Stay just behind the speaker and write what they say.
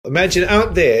Imagine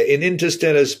out there in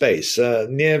interstellar space,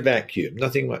 near vacuum,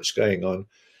 nothing much going on.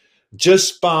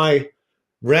 Just by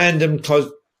random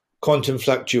quantum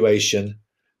fluctuation,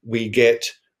 we get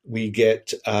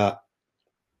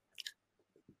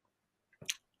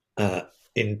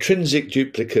intrinsic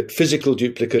duplicate, physical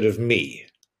duplicate of me,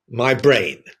 my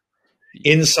brain,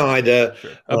 inside a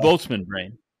Boltzmann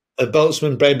brain. A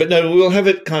Boltzmann brain, but no, we'll have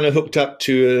it kind of hooked up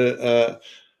to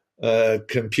a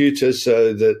computer,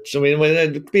 so that it'll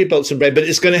be a Boltzmann brain, but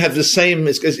it's going to have the same.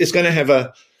 It's going to have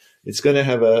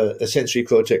a sensory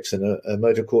cortex and a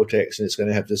motor cortex, and it's going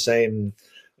to have the same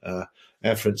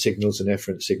afferent signals and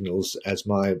efferent signals as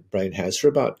my brain has for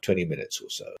about 20 minutes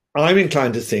or so. I'm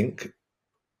inclined to think,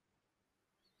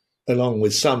 along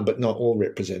with some but not all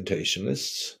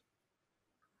representationalists,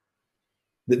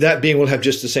 that being will have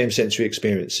just the same sensory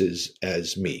experiences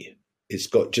as me. It's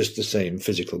got just the same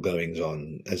physical goings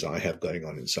on as I have going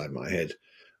on inside my head.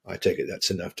 I take it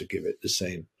that's enough to give it the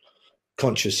same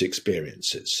conscious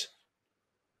experiences.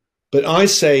 But I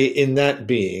say in that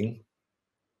being,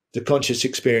 the conscious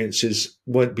experiences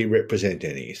won't be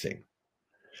representing anything.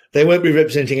 They won't be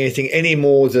representing anything any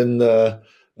more than a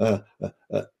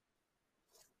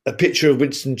picture of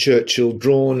Winston Churchill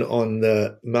drawn on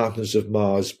the mountains of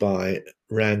Mars by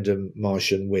random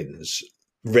Martian winds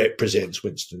represents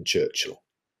Winston Churchill.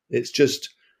 It's just,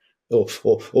 or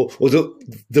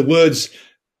the words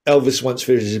Elvis once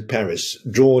visited Paris,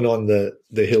 drawn on the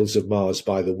hills of Mars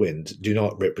by the wind, do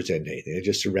not represent anything. They're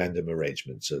just a random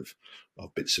arrangements of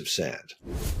bits of sand.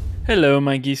 Hello,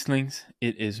 my geeslings.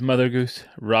 It is Mother Goose,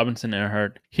 Robinson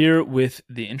Earhart, here with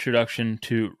the introduction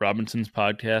to Robinson's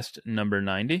podcast number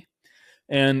 90.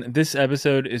 And this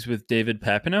episode is with David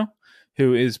Papineau,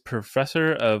 who is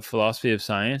professor of philosophy of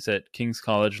science at King's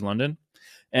College London.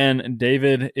 And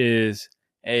David is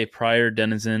a prior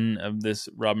denizen of this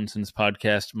Robinson's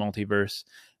podcast multiverse,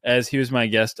 as he was my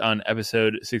guest on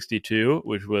episode 62,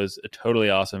 which was a totally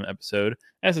awesome episode,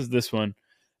 as is this one.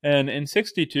 And in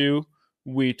 62,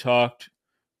 we talked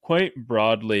quite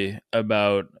broadly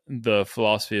about the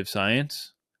philosophy of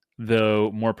science, though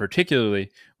more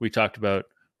particularly, we talked about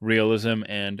realism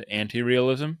and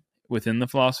anti-realism within the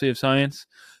philosophy of science.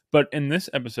 But in this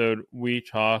episode, we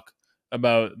talk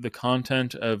about the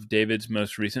content of David's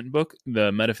most recent book,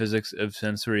 The Metaphysics of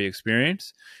Sensory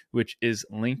Experience, which is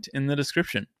linked in the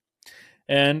description.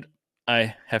 And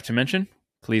I have to mention,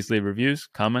 please leave reviews,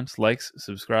 comments, likes,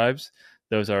 subscribes.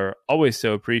 Those are always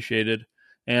so appreciated.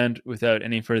 And without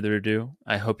any further ado,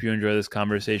 I hope you enjoy this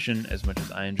conversation as much as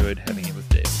I enjoyed having it with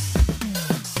Dave.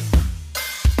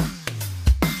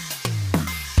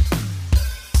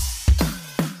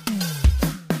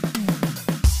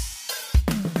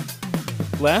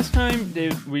 Last time,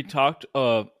 Dave, we talked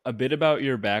a bit about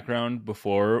your background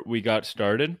before we got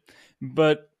started,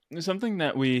 but something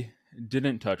that we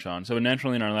didn't touch on. So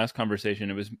naturally, in our last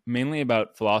conversation, it was mainly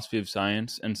about philosophy of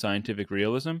science and scientific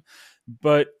realism,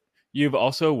 but you've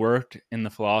also worked in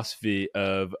the philosophy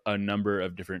of a number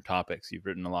of different topics. You've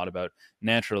written a lot about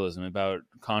naturalism, about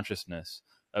consciousness,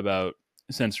 about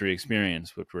sensory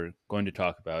experience, which we're going to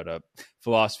talk about,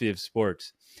 philosophy of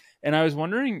sports. And I was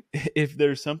wondering if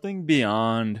there's something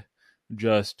beyond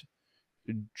just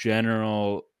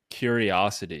general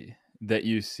curiosity that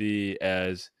you see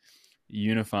as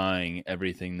unifying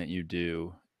everything that you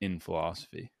do in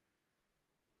philosophy.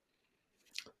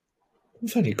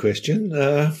 Funny question.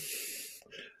 Hi,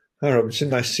 Robinson.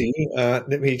 Nice to see you.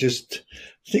 Let me just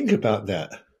think about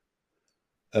that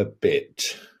a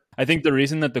bit. I think the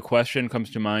reason that the question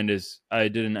comes to mind is I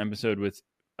did an episode with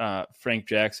Frank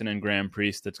Jackson and Graham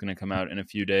Priest that's going to come out in a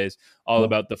few days, all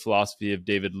about the philosophy of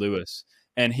David Lewis.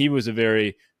 And he was a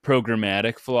very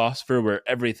programmatic philosopher where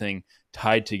everything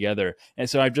tied together. And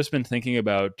so I've just been thinking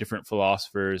about different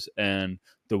philosophers and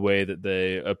the way that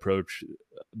they approach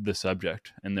the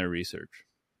subject and their research.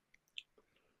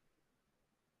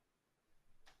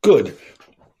 Good.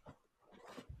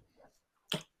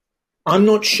 I'm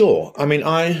not sure. I mean,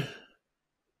 I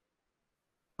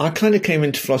kind of came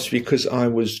into philosophy because I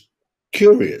was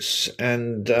curious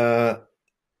and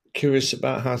curious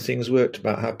about how things worked,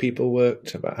 about how people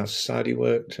worked, about how society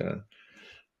worked,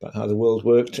 about how the world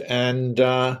worked. And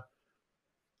I'm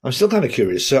still kind of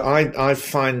curious. So I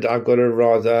find I've got a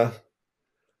rather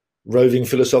roving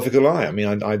philosophical eye. I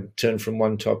mean, I turn from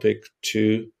one topic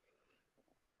to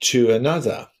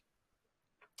another.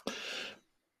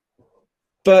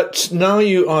 But now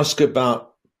you ask about,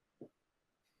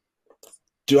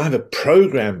 do I have a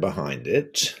program behind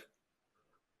it?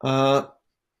 I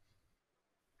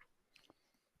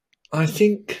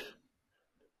think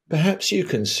perhaps you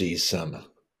can see some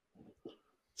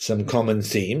some common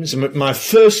themes. My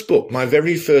first book, my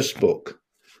very first book,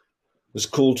 was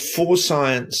called For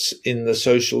Science in the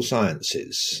Social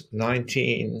Sciences,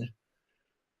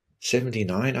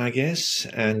 1979, I guess.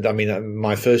 And I mean,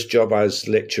 my first job, I was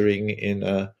lecturing in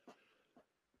a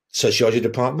sociology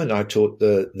department. I taught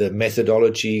the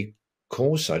methodology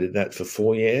course. I did that for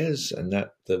 4 years, and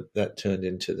that turned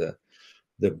into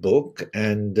the book.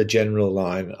 And the general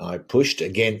line I pushed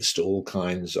against all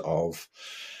kinds of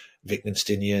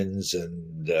Wittgensteinians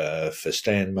and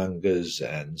Verstandmongers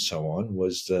and so on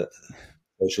was that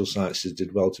social sciences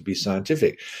did well to be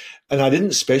scientific. And I didn't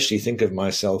especially think of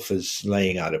myself as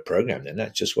laying out a program then.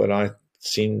 That's just what I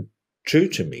seemed true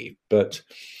to me. But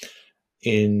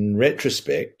in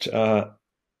retrospect,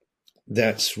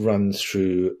 that's run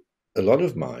through a lot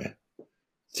of my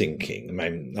thinking.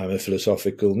 I'm a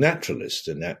philosophical naturalist.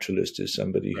 A naturalist is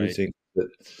somebody who thinks that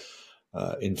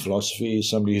in philosophy is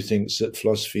somebody who thinks that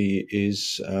philosophy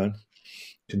is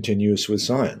continuous with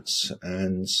science.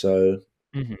 And so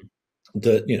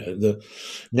the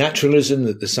naturalism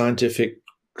that the scientific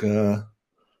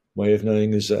way of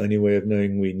knowing is the only way of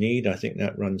knowing we need, I think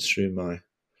that runs through my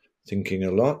thinking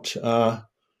a lot.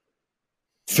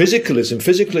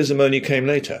 Physicalism only came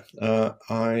later. I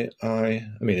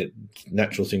mean, it's a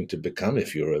natural thing to become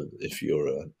if you're a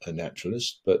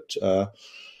naturalist, but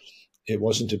it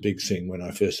wasn't a big thing when I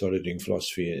first started doing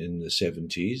philosophy in the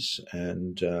 70s,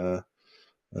 and a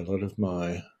lot of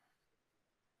my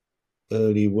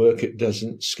early work, it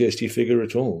doesn't scarcely figure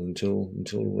at all until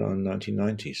around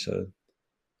 1990. So,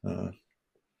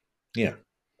 yeah,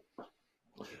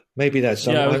 maybe that's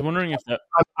something. Yeah, I was wondering if that.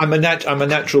 I'm a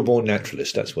natural born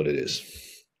naturalist. That's what it is.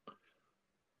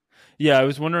 Yeah, I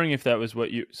was wondering if that was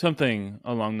something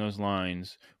along those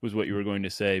lines was what you were going to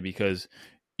say, because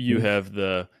you have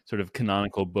the sort of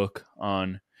canonical book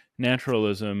on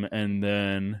naturalism, and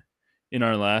then in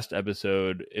our last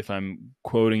episode, if I'm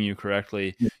quoting you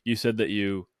correctly, you said that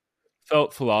you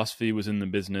felt philosophy was in the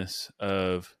business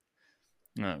of,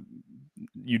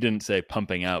 you didn't say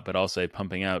pumping out, but I'll say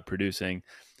pumping out, producing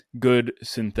good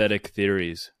synthetic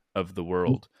theories of the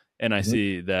world. And I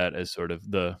see that as sort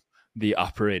of the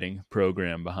operating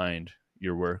program behind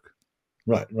your work.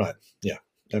 Right. Yeah,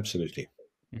 absolutely.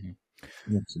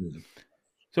 Absolutely.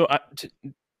 So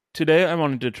today I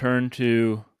wanted to turn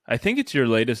to, I think it's your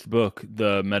latest book,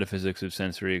 The Metaphysics of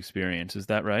Sensory Experience. Is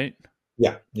that right?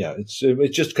 Yeah. It's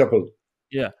just a couple.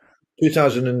 Yeah.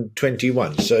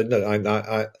 2021. So no,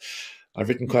 I've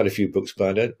written quite a few books, but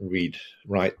I don't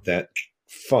write that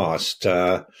fast.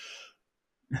 Why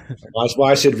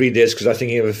I said read this, because I'm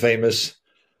thinking of a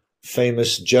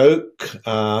famous joke.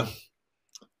 There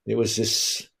was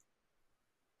this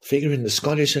figure in the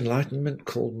Scottish Enlightenment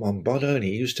called Monboddo, and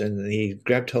he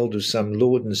grabbed hold of some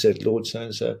lord and said, "Lord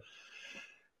so-and-so,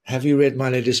 have you read my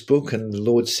latest book?" And the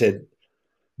Lord said,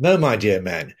 "No, my dear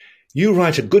man, you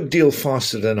write a good deal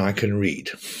faster than I can read."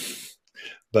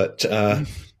 But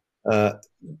no,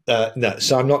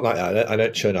 so I'm not like that. I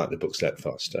don't churn out the books that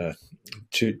fast.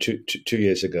 2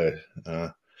 years ago,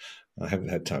 I haven't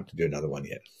had time to do another one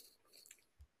yet.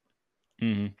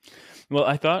 Well,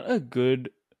 I thought a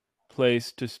good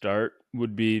place to start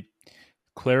would be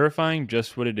clarifying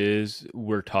just what it is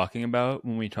we're talking about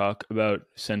when we talk about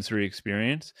sensory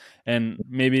experience, and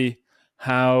maybe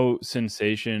how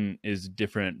sensation is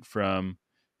different from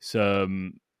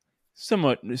some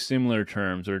somewhat similar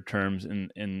terms or terms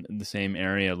in the same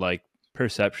area, like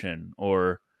perception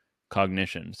or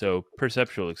cognition. So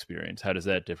perceptual experience, how does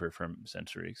that differ from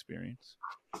sensory experience?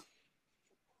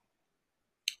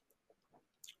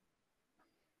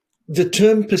 The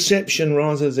term perception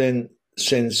rather than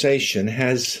sensation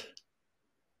has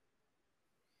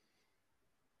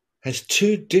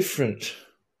two different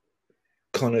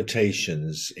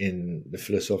connotations in the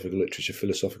philosophical literature,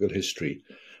 philosophical history.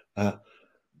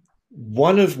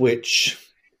 One of which,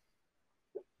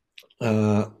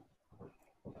 both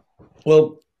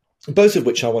of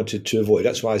which I wanted to avoid.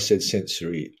 That's why I said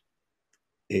sensory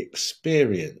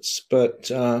experience.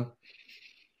 But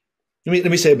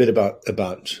let me say a bit about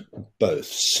both.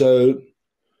 So,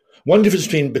 one difference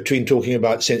between talking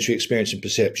about sensory experience and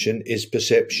perception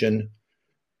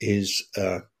is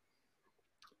a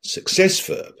success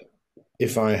verb.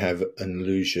 If I have an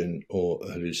illusion or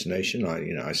a hallucination,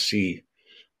 I see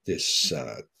this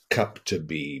cup to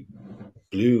be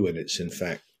blue and it's in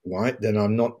fact white, then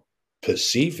I'm not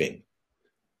perceiving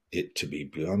it to be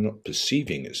blue. I'm not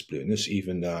perceiving its blueness,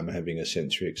 even though I'm having a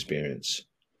sensory experience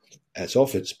as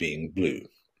of its being blue.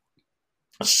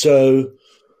 So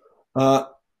I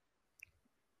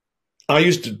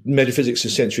used metaphysics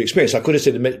of sensory experience. I could have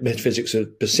said metaphysics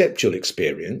of perceptual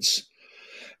experience.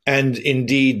 And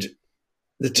indeed,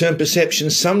 the term perception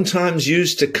is sometimes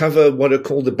used to cover what are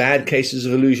called the bad cases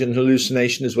of illusion and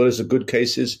hallucination, as well as the good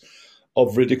cases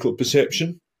of radical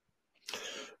perception.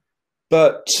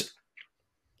 But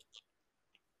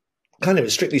kind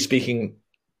of strictly speaking,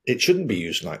 it shouldn't be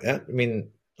used like that. I mean,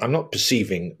 I'm not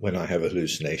perceiving when I have a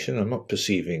hallucination. I'm not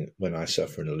perceiving when I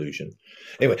suffer an illusion.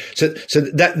 Anyway, so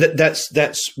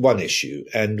that's one issue.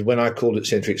 And when I called it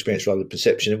sensory experience rather than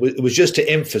perception, it was just to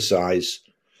emphasize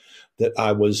that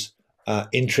I was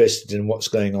interested in what's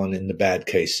going on in the bad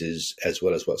cases as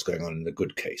well as what's going on in the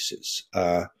good cases.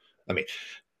 I mean,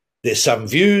 there's some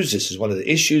views. This is one of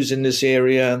the issues in this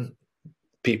area.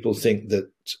 People think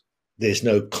that there's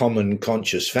no common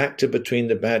conscious factor between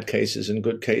the bad cases and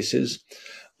good cases.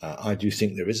 I do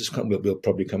think there is. We'll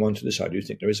probably come on to this. I do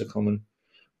think there is a common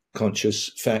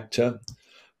conscious factor.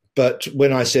 But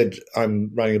when I said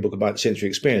I'm writing a book about sensory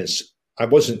experience, I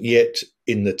wasn't yet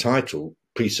in the title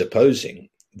presupposing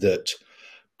that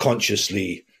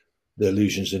consciously the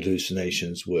illusions and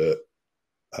hallucinations were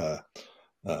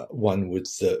one with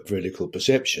the veridical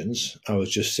perceptions. I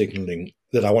was just signaling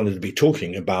that I wanted to be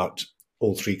talking about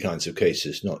all three kinds of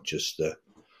cases, not just the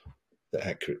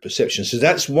accurate perception. So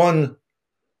that's one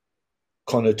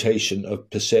connotation of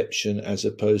perception as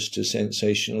opposed to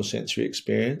sensation or sensory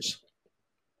experience.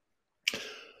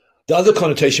 The other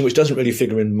connotation, which doesn't really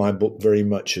figure in my book very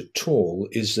much at all,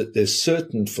 is that there's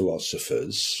certain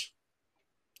philosophers,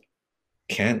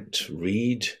 Kant,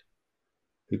 Reid,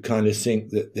 who kind of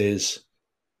think that there's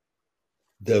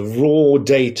the raw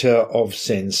data of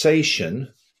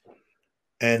sensation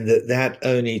and that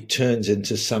only turns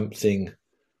into something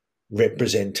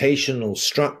representational,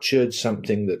 structured,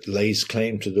 something that lays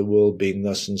claim to the world being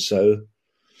thus and so,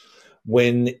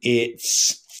 when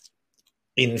it's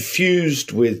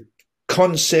infused with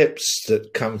concepts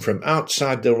that come from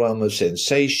outside the realm of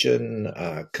sensation,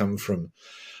 come from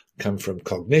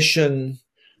cognition,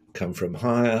 come from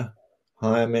higher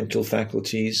mental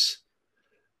faculties.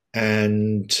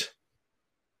 And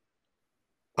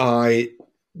I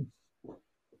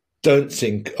don't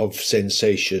think of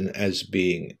sensation as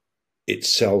being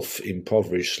itself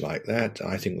impoverished like that.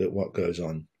 I think that what goes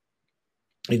on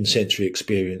in sensory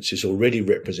experience is already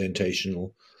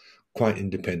representational, quite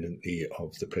independently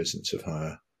of the presence of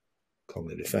higher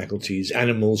cognitive faculties.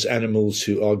 Animals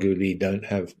who arguably don't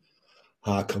have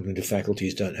higher cognitive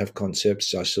faculties, don't have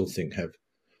concepts, I still think have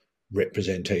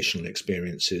representational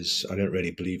experiences. I don't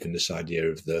really believe in this idea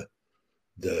of the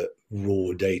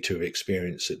raw data of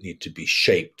experience that need to be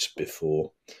shaped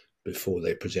before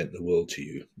they present the world to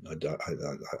you.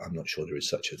 I'm not sure there is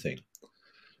such a thing.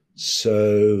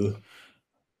 So,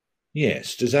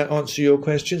 yes, does that answer your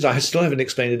questions? I still haven't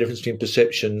explained the difference between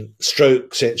perception,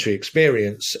 stroke, sensory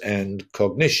experience, and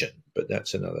cognition, but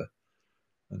that's another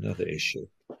issue.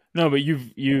 No, but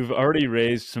you've already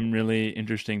raised some really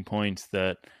interesting points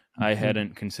that I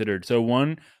hadn't considered. So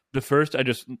the first, I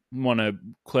just want to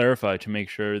clarify to make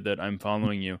sure that I'm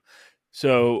following you.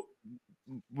 So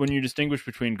when you distinguish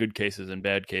between good cases and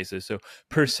bad cases, so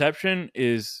perception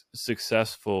is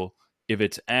successful if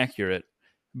it's accurate,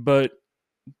 but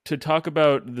to talk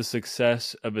about the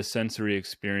success of a sensory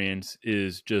experience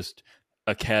is just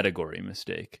a category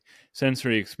mistake.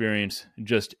 Sensory experience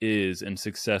just is, and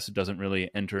success doesn't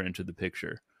really enter into the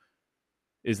picture.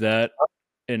 Is that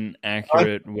an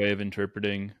accurate way of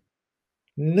interpreting?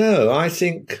 No, I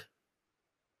think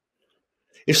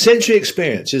if sensory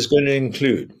experience is going to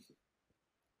include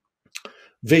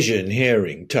vision,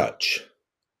 hearing, touch,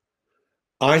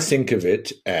 I think of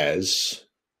it as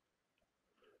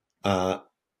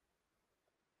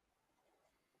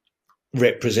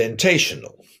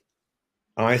representational.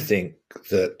 I think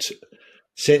that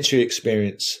sensory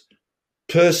experience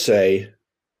per se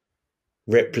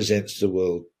represents the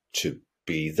world to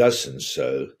be thus and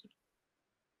so,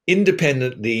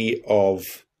 independently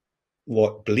of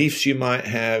what beliefs you might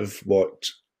have, what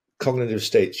cognitive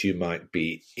states you might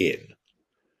be in.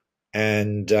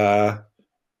 And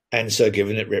so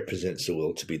given it represents the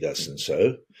world to be thus and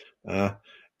so,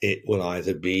 it will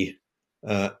either be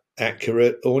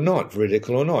accurate or not,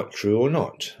 veridical or not, true or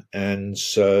not. And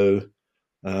so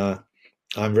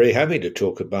I'm very happy to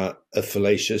talk about a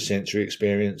fallacious sensory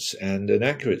experience and an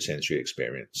accurate sensory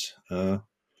experience.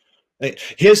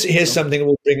 Here's something that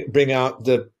will bring out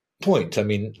the point. I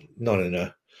mean, not in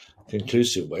a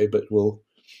conclusive way, but we'll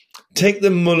take the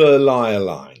Muller-Lyer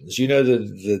lines. You know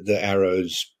the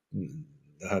arrows.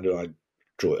 How do I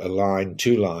draw it? A line,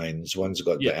 two lines. One's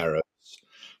got the arrows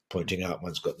pointing out,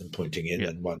 one's got them pointing in,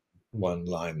 and one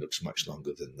line looks much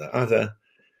longer than the other,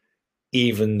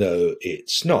 even though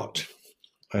it's not.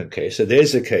 Okay, so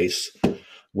there's a case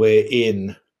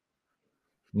wherein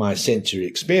my sensory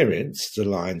experience, the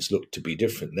lines look to be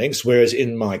different lengths, whereas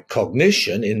in my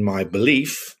cognition, in my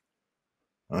belief,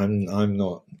 I'm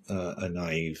not a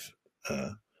naive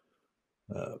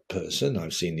person.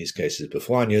 I've seen these cases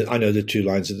before. I know the two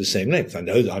lines are the same length. I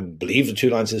believe the two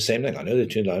lines are the same length. I know the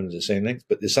two lines are the same length,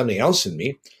 but there's something else in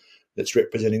me that's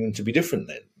representing them to be different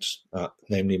lengths,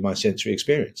 namely my sensory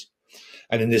experience.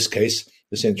 And in this case,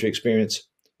 the sensory experience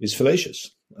is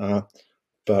fallacious.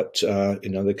 But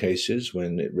in other cases,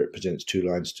 when it represents two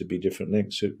lines to be different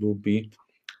lengths, it will be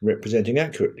representing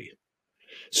accurately.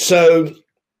 So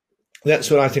that's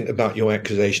what I think about your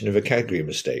accusation of a category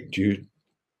mistake. Do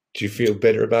you feel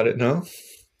better about it now?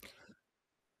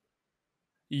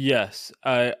 Yes,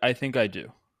 I think I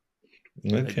do.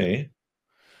 Okay. I do.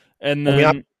 And I mean,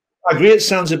 then I agree it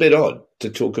sounds a bit odd to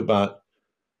talk about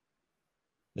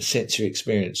the sensory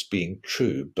experience being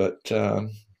true, but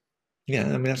yeah,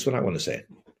 I mean, that's what I want to say.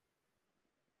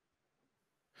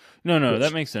 no,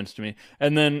 that makes sense to me.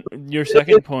 And then your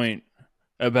second point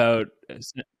about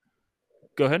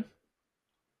go ahead.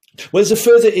 Well, there's a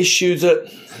further issue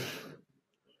that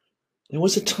there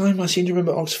was a time I seem to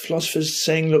remember Oxford philosophers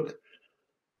saying, look,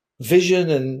 vision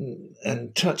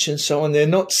and touch and so on, they're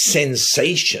not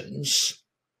sensations.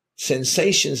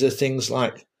 Sensations are things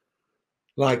like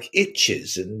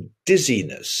itches and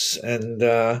dizziness and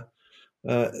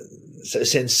so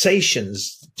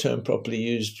sensations, the term properly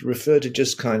used, refer to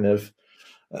just kind of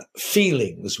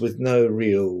feelings with no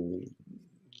real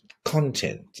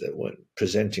content that weren't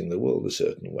presenting the world a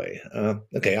certain way.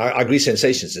 Okay, I agree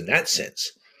sensations in that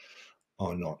sense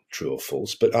are not true or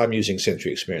false, but I'm using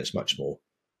sensory experience much more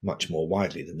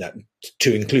widely than that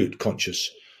to include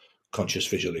conscious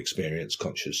visual experience,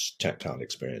 conscious tactile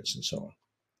experience, and so on.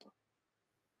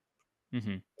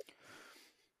 Mm-hmm.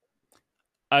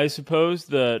 I suppose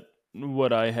that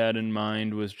what I had in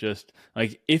mind was just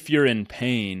like if you're in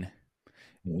pain,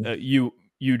 you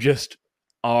just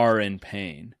are in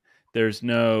pain. There's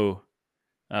no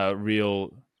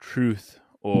real truth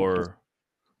or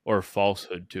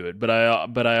falsehood to it. But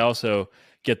I also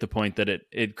get the point that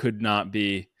it could not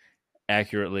be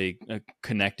accurately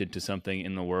connected to something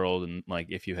in the world, and like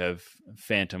if you have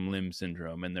phantom limb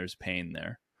syndrome and there's pain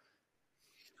there.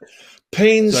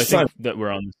 Pain's so I think fun. that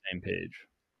we're on the same page.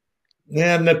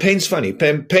 Yeah, no, pain's funny.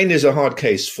 Pain is a hard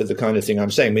case for the kind of thing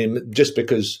I'm saying. I mean, just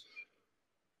because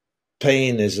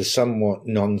pain is a somewhat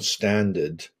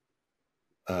non-standard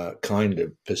kind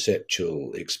of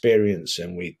perceptual experience,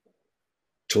 and we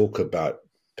talk about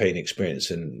pain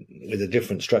experience and with a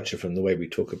different structure from the way we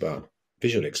talk about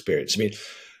visual experience. I mean,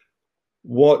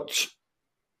 what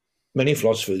many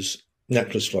philosophers,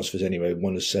 naturalist philosophers anyway,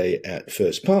 want to say at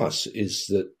first pass is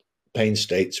that pain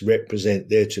states represent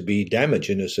there to be damage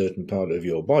in a certain part of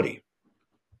your body.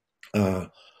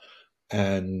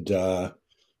 And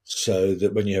so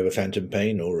that when you have a phantom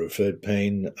pain or referred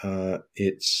pain,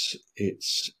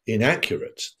 it's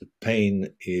inaccurate. The pain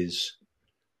is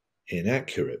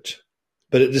inaccurate.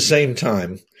 But at the same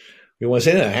time, we want to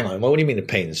say, no, hang on, what do you mean the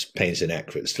pain's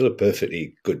inaccurate? It's still a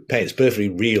perfectly good pain. It's perfectly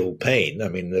real pain. I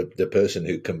mean, the person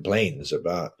who complains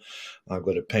about, I've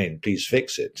got a pain, please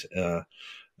fix it,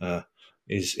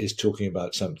 is talking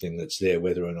about something that's there,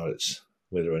 whether or not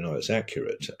it's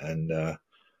accurate. And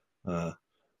I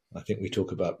think we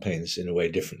talk about pains in a way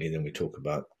differently than we talk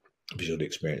about visual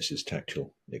experiences,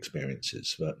 tactile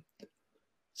experiences. But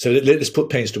so let's put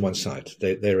pains to one side.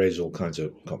 They raise all kinds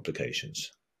of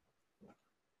complications.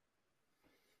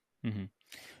 Mm-hmm.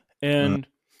 And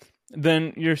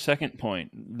then your second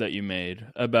point that you made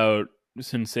about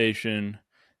sensation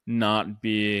not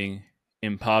being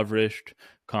impoverished,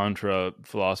 contra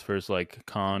philosophers like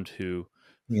Kant, who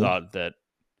thought that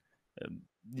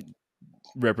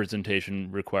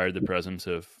representation required the presence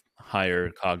of higher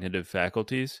cognitive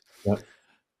faculties. Yeah.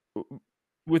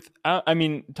 I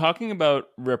mean, talking about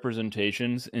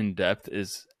representations in depth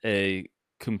is a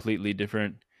completely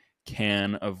different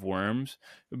can of worms.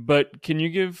 But can you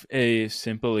give a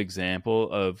simple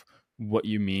example of what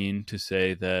you mean to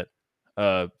say that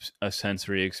a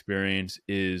sensory experience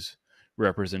is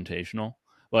representational?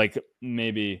 Like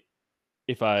maybe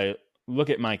if I look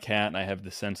at my cat and I have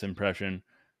the sense impression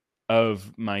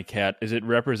of my cat, is it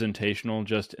representational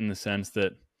just in the sense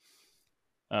that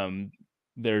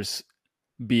there's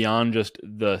beyond just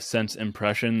the sense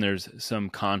impression, there's some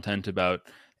content about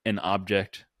an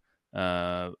object,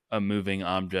 a moving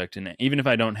object, and even if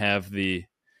I don't have the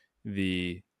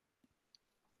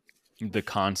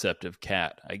concept of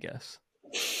cat, I guess.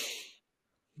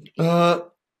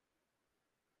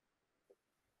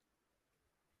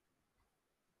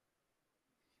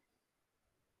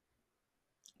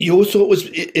 your thought was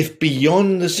if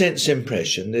beyond the sense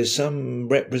impression there's some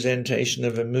representation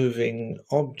of a moving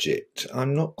object.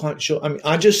 I'm not quite sure. I mean,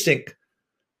 I just think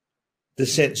the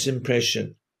sense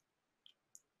impression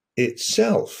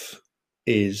itself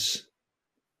is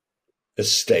a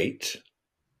state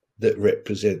that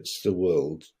represents the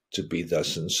world to be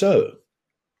thus and so.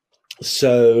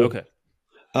 So, Okay.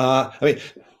 I mean,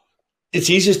 it's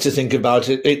easiest to think about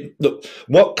it. Look,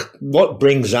 what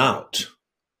brings out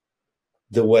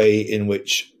the way in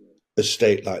which a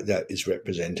state like that is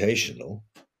representational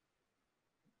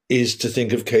is to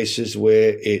think of cases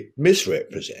where it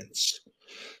misrepresents.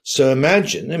 So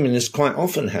imagine, I mean, this quite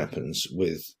often happens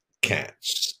with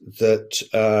cats,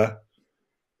 that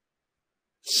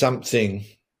something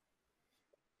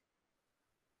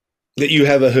that you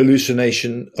have a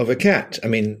hallucination of a cat. I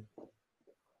mean,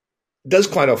 it does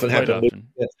quite often happen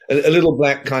with a little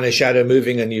black kind of shadow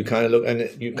moving, and you kind of look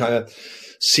and you kind of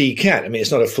see cat. I mean,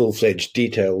 it's not a full-fledged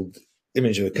detailed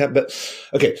image of a cat, but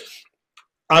okay.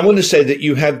 I want to say that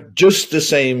you have just the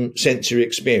same sensory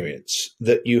experience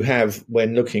that you have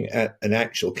when looking at an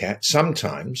actual cat,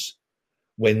 sometimes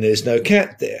when there's no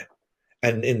cat there.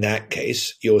 And in that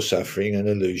case, you're suffering an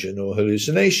illusion or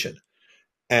hallucination.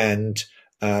 And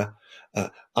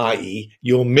i.e.,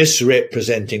 you're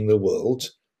misrepresenting the world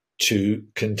to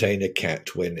contain a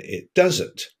cat when it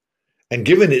doesn't. And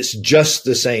given it's just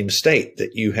the same state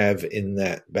that you have in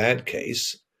that bad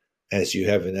case as you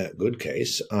have in that good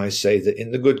case, I say that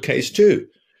in the good case too,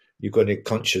 you've got a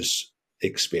conscious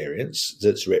experience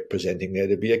that's representing there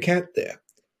to be a cat there.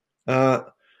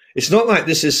 It's not like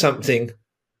this is something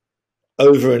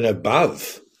over and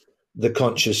above the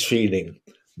conscious feeling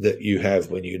that you have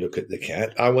when you look at the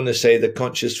cat. I want to say the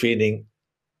conscious feeling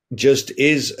just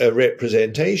is a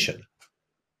representation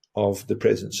of the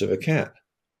presence of a cat.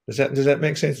 Does that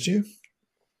make sense to you?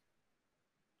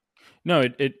 No,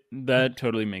 that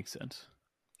totally makes sense.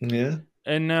 Yeah.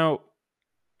 And now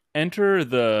enter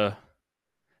the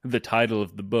title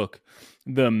of the book,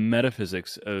 The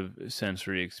Metaphysics of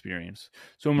Sensory Experience.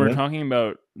 So when we're talking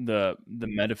about the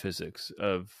metaphysics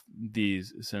of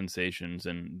these sensations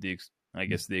and I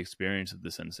guess the experience of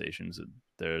the sensations,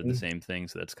 they're the same thing,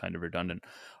 so that's kind of redundant.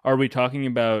 Are we talking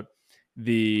about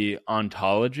the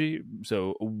ontology,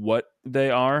 so what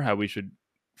they are, how we should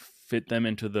fit them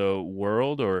into the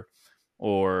world,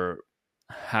 or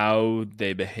how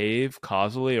they behave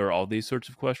causally, or all these sorts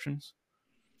of questions?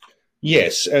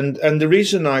 Yes, and the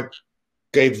reason I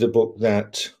gave the book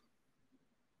that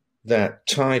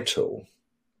title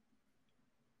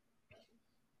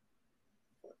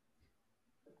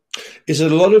is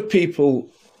that a lot of people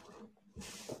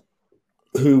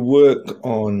who work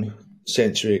on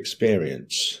sensory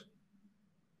experience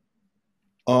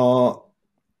are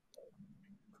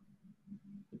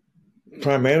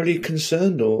primarily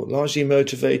concerned or largely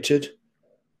motivated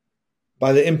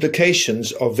by the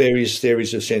implications of various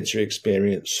theories of sensory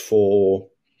experience for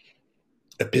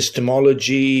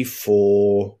epistemology,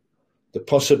 for the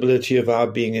possibility of our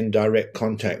being in direct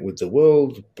contact with the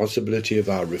world, the possibility of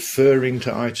our referring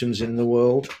to items in the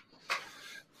world.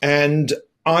 And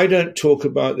I don't talk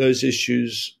about those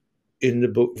issues in the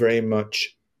book very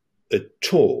much at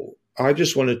all. I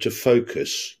just wanted to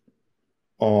focus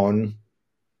on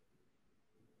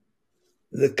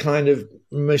the kind of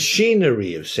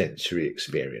machinery of sensory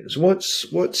experience.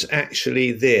 What's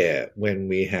actually there when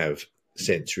we have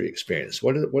sensory experience?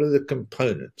 What are the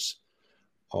components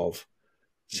of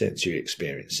sensory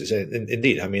experiences? And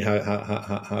indeed, I mean,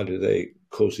 how do they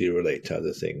causally relate to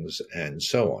other things, and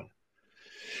so on?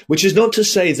 Which is not to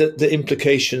say that the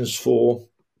implications for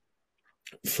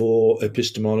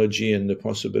epistemology and the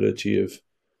possibility of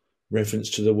reference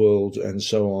to the world and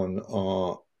so on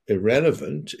are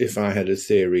irrelevant. If I had a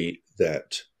theory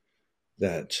that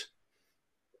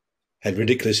had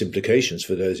ridiculous implications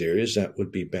for those areas, that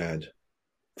would be bad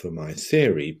for my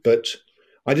theory. But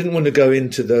I didn't want to go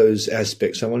into those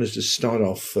aspects. I wanted to start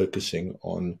off focusing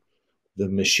on the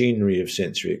machinery of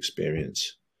sensory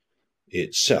experience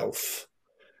itself.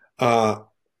 I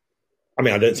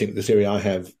mean, I don't think the theory I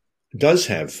have does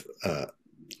have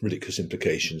ridiculous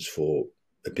implications for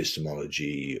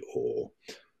epistemology or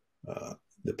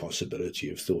the possibility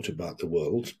of thought about the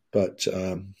world, but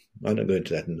I don't go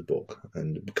into that in the book,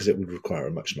 and because it would require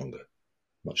a much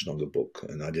longer book,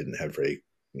 and I didn't have very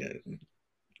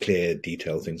clear,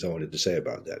 detailed things I wanted to say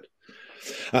about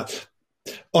that.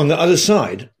 On the other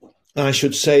side, I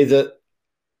should say that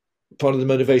part of the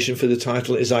motivation for the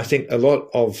title is I think a lot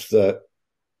of the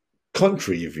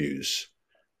contrary views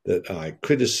that I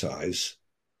criticize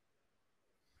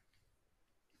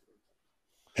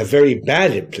have very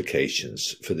bad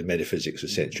implications for the metaphysics of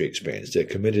sensory experience. They're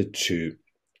committed to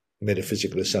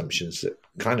metaphysical assumptions that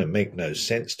kind of make no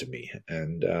sense to me.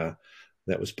 And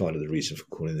that was part of the reason for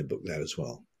calling the book that as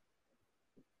well.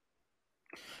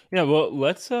 Yeah, well,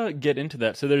 let's get into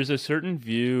that. So there's a certain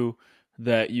view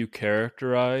that you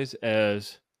characterize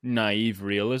as naive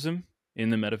realism in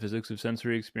the metaphysics of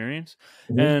sensory experience.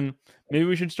 Mm-hmm. And maybe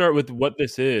we should start with what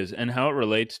this is and how it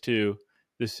relates to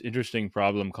this interesting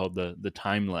problem called the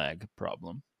time lag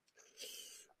problem.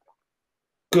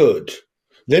 Good.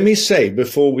 Let me say,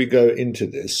 before we go into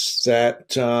this,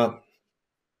 that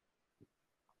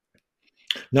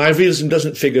naive realism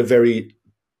doesn't figure very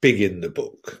big in the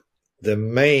book. The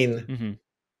main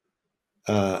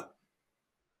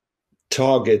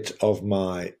target of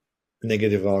my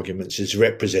negative arguments is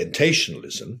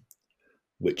representationalism,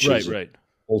 which is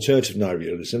alternative naive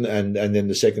realism, and then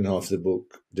the second half of the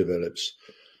book develops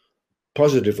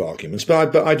positive arguments.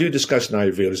 But I do discuss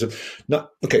naive realism.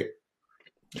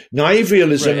 Naive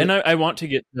realism, right, and I want to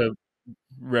get to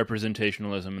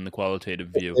representationalism and the qualitative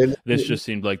view. This just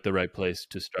seemed like the right place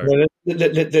to start.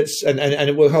 Let's, and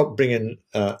it will help bring in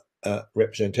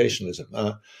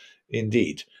representationalism.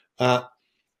 Indeed.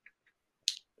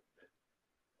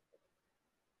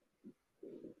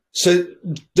 So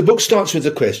the book starts with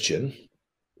the question: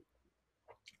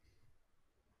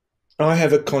 I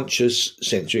have a conscious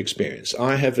sensory experience.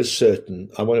 I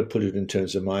want to put it in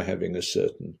terms of my having a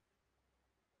certain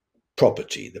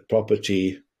property, the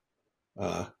property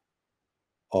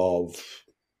of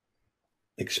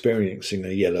experiencing a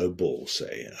yellow ball,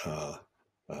 say,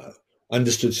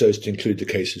 understood so as to include the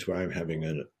cases where I'm having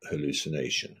a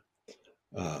hallucination.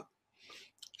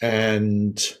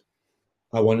 And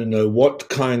I want to know what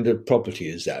kind of property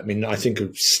is that. I mean, I think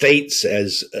of states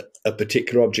as a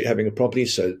particular object having a property.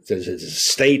 So there's a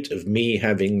state of me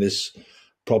having this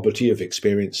property of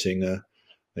experiencing a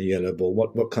yellow ball.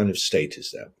 What kind of state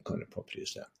is that? What kind of property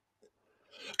is that?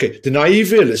 Okay, the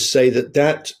naive realists say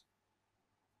that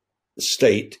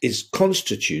state is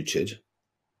constituted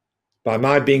by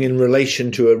my being in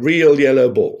relation to a real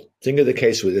yellow ball. Think of the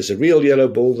case where there's a real yellow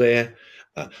ball there.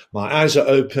 My eyes are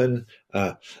open.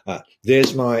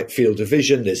 There's my field of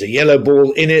vision. There's a yellow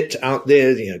ball in it out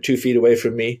there, 2 feet away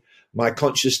from me. My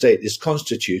conscious state is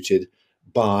constituted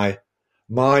by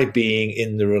my being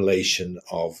in the relation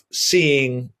of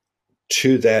seeing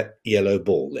to that yellow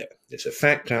ball there. There's a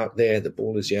fact out there. The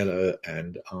ball is yellow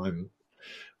and I'm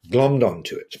glommed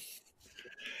onto it.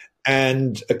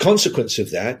 And a consequence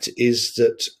of that is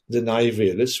that the naive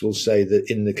realists will say that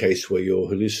in the case where you're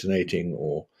hallucinating,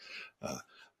 or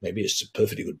maybe it's a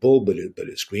perfectly good ball, but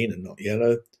it's green and not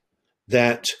yellow,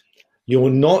 that you're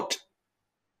not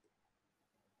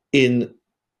in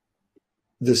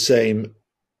the same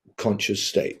conscious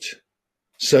state.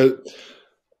 So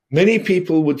many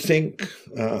people would think,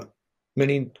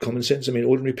 many common sense,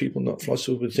 ordinary people, not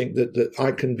philosophers, would think that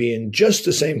I can be in just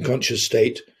the same conscious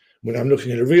state when I'm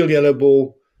looking at a real yellow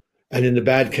ball, and in the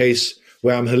bad case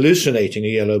where I'm hallucinating a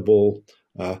yellow ball,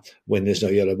 when there's no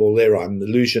yellow ball there, I'm an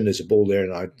illusion, there's a ball there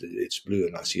and it's blue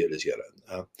and I see it as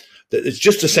yellow. It's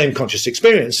just the same conscious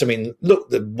experience. Look,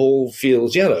 the ball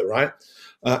feels yellow, right?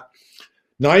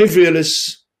 Naive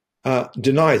realists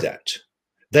deny that.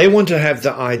 They want to have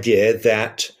the idea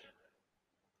that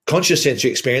conscious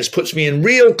sensory experience puts me in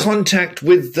real contact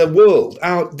with the world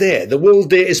out there. The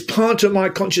world there is part of my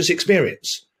conscious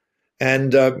experience.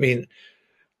 And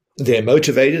they're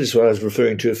motivated, as what I was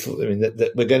referring to,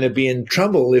 that we're going to be in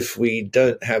trouble if we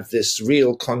don't have this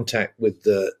real contact with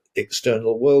the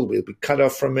external world. We'll be cut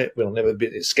off from it. We'll never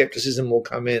be, skepticism will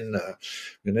come in.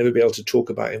 We'll never be able to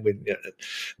talk about it.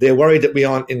 They're worried that we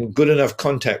aren't in good enough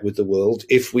contact with the world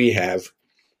if we have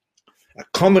a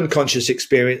common conscious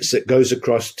experience that goes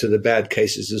across to the bad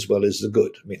cases as well as the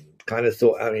good.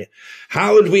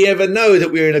 How would we ever know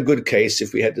that we're in a good case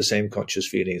if we had the same conscious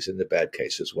feelings in the bad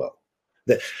case as well?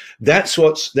 That's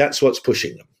what's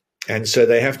pushing them. And so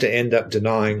they have to end up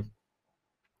denying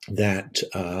that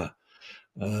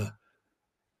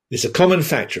there's a common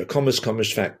factor, a common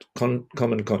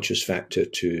conscious factor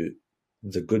to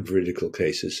the good veridical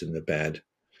cases and the bad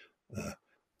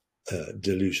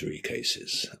delusory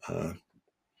cases.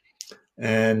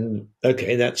 And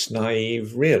okay, that's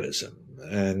naive realism.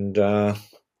 And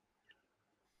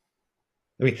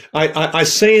I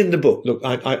say in the book, look,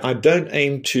 I don't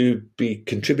aim to be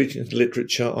contributing to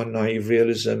literature on naive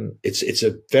realism. It's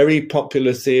a very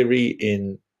popular theory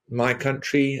in my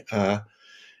country.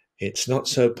 It's not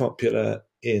so popular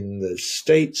in the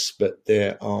States, but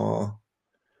there are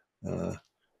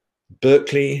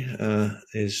Berkeley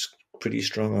is pretty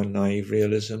strong on naive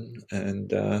realism,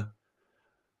 and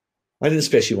I didn't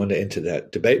especially want to enter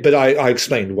that debate, but I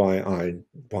explained why I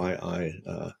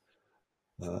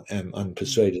am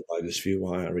unpersuaded by this view,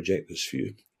 why I reject this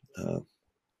view.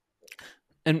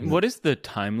 And what is the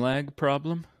time lag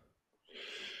problem?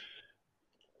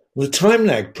 The time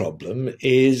lag problem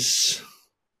is,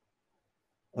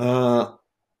 look,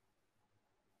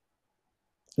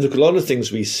 a lot of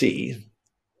things we see,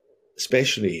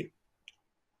 especially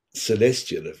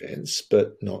celestial events,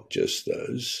 but not just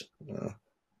those,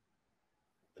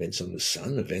 events on the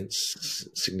sun, events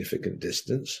significant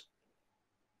distance,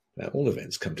 all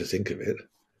events, come to think of it,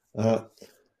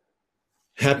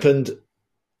 happened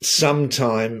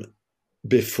sometime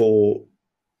before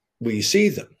we see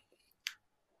them.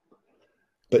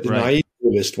 But the naive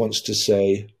realist wants to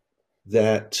say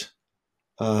that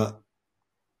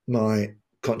my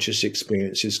conscious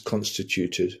experience is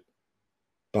constituted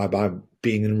by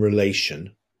being in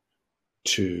relation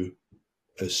to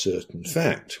a certain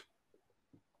fact.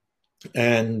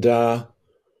 And but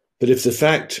if the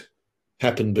fact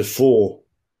happened before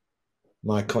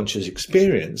my conscious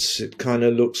experience, it kind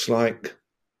of looks like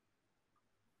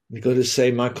you've got to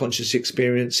say my conscious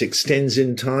experience extends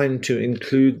in time to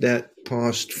include that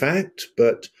past fact.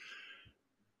 But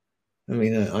I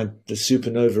mean, the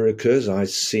supernova occurs, I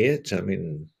see it. I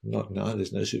mean, not now,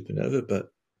 there's no supernova,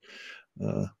 but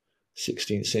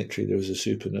 16th century there was a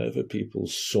supernova, people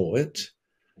saw it.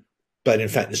 But in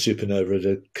fact, the supernova had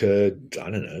occurred,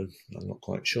 I don't know, I'm not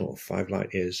quite sure, 5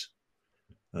 light years,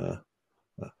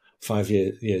 5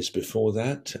 years before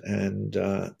that. And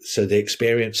so the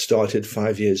experience started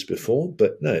 5 years before,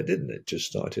 but no, it didn't. It just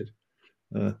started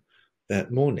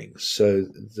that morning. So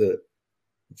the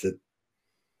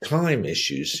time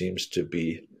issue seems to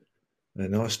be a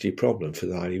nasty problem for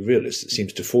the highly realist. It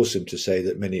seems to force him to say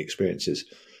that many experiences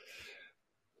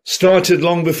started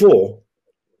long before.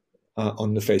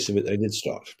 On the face of it, they did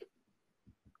start.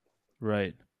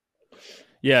 Right.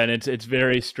 Yeah, and it's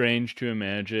very strange to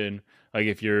imagine, like,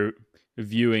 if you're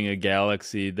viewing a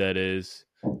galaxy that is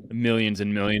millions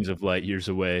and millions of light years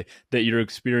away, that your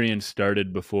experience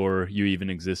started before you even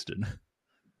existed.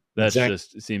 That's exactly.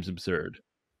 just, it seems absurd.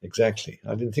 Exactly.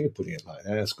 I didn't think of putting it like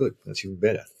that. That's good. That's even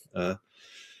better.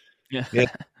 Yeah.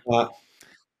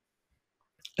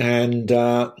 And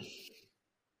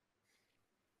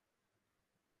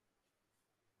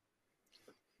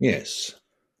yes.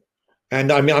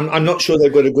 And I mean, I'm not sure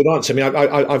they've got a good answer. I mean,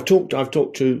 I've talked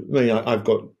to. I mean, I've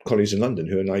got colleagues in London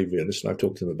who are naive realists, and I've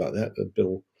talked to them about that.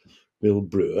 Bill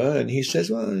Brewer, and he says,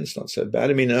 well, it's not so bad.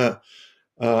 I mean,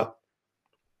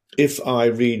 if I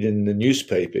read in the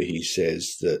newspaper, he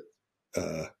says that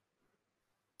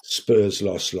Spurs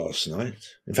lost last night.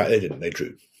 In fact, they didn't. They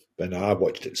drew. And I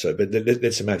watched it. So, but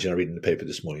let's imagine I read in the paper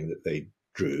this morning that they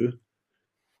drew.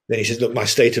 Then he says, look, my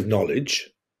state of knowledge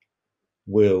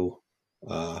will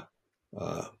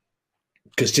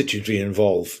constitutively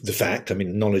involve the fact. I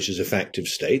mean, knowledge is a factive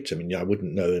state. I mean, I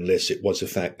wouldn't know unless it was a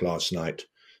fact last night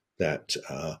that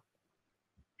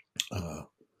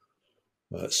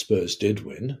Spurs did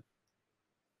win.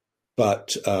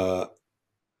 But I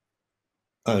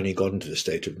only got into the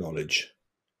state of knowledge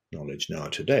now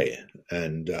today.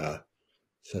 And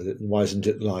so why isn't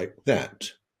it like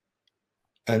that?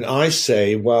 And I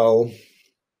say, well,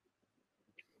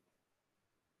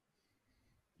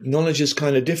 knowledge is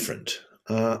kind of different.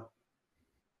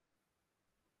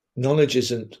 Knowledge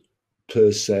isn't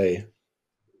per se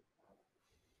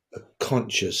a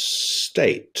conscious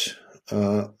state.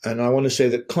 And I want to say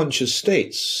that conscious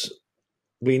states,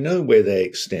 we know where they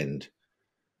extend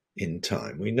in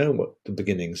time. We know what the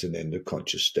beginnings and end of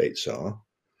conscious states are.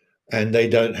 And they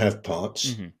don't have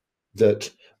parts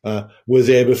that were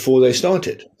there before they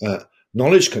started.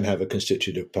 Knowledge can have a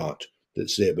constitutive part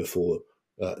that's there before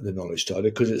the knowledge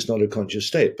started because it's not a conscious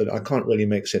state. But I can't really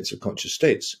make sense of conscious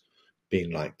states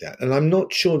being like that. And I'm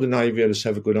not sure the naive realists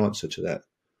have a good answer to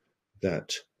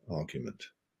that argument.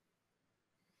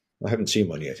 I haven't seen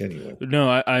one yet anyway. No,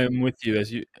 I am with you.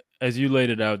 As you laid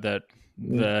it out, that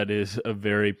is a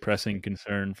very pressing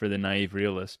concern for the naive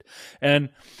realist. And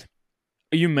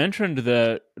you mentioned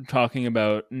that talking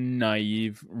about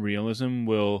naive realism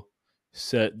will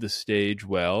set the stage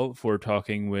well for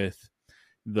talking with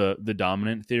the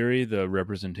dominant theory, the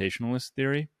representationalist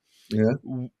theory. Yeah.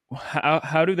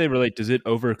 How do they relate? Does it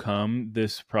overcome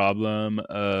this problem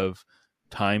of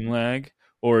time lag,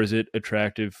 or is it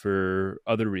attractive for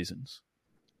other reasons?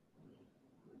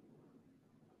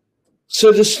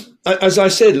 So this, as I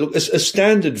said, look, a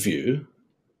standard view,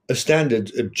 a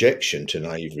standard objection to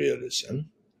naive realism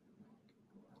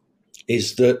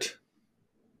is that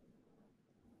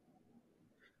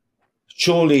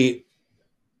surely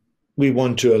we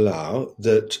want to allow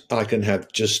that I can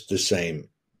have just the same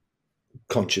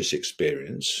conscious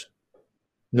experience,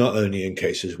 not only in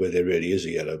cases where there really is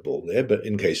a yellow ball there, but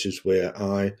in cases where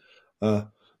I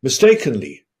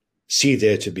mistakenly see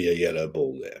there to be a yellow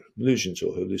ball there, illusions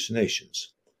or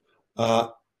hallucinations. I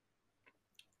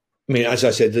mean, as I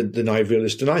said, the naive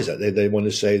realist denies that. They want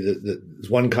to say that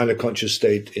there's one kind of conscious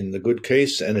state in the good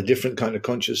case and a different kind of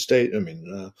conscious state. I mean,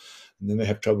 and then they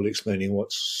have trouble explaining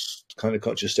what kind of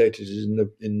conscious state it is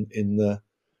in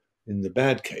the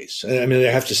bad case. I mean,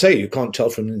 they have to say you can't tell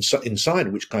from inside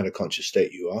which kind of conscious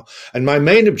state you are. And my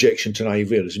main objection to naive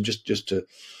realism, just to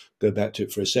go back to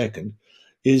it for a second,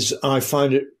 is I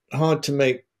find it hard to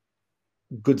make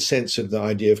good sense of the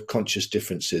idea of conscious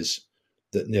differences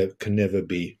that can never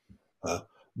be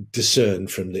discerned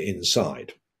from the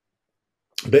inside.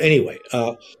 But anyway,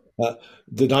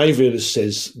 the naive realist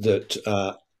says that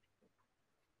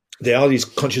there are these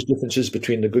conscious differences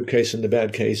between the good case and the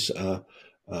bad case,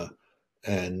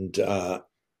 and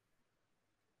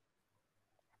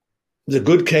the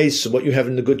good case, what you have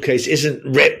in the good case, isn't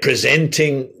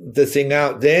representing the thing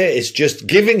out there. It's just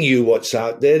giving you what's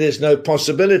out there. There's no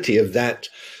possibility of that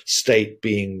state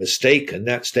being mistaken.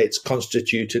 That state's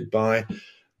constituted by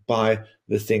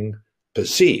the thing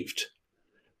perceived.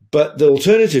 But the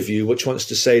alternative view, which wants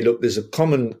to say, look, there's a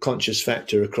common conscious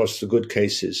factor across the good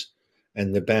cases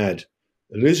and the bad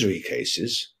illusory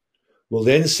cases, will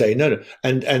then say, no,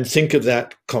 and think of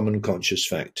that common conscious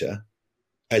factor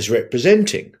as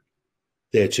representing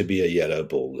there to be a yellow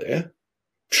ball there,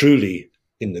 truly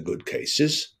in the good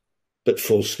cases, but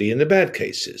falsely in the bad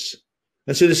cases.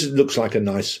 And so this looks like a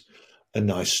nice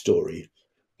story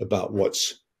about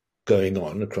what's going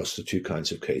on across the two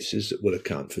kinds of cases that will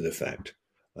account for the fact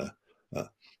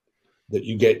that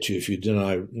you get to, if you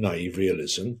deny naive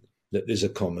realism, that there's a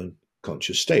common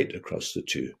conscious state across the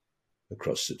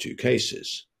two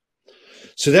cases.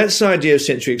 So that's the idea of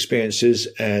sensory experiences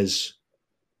as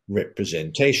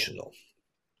representational.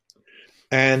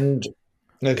 And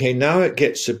okay, now it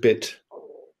gets a bit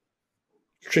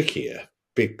trickier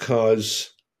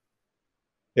because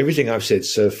everything I've said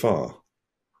so far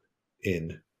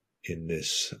in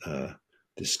this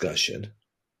discussion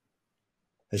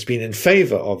has been in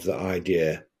favor of the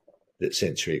idea that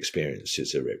sensory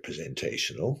experiences are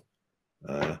representational.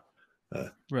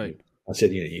 Right. I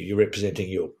said, you're representing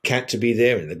your cat to be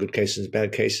there in the good cases and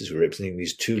bad cases. We're representing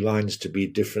these two lines to be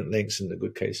different lengths in the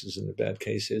good cases and the bad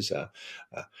cases.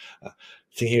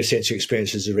 Thinking of sensory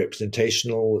experiences as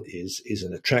representational is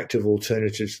an attractive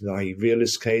alternative to the naive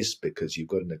realist case because you've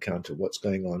got an account of what's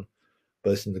going on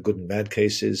both in the good and bad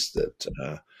cases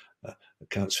that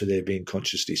accounts for their being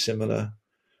consciously similar.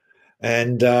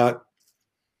 And okay,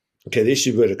 the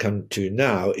issue we're going to come to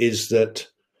now is that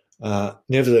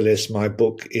nevertheless, my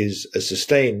book is a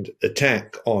sustained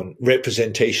attack on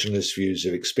representationalist views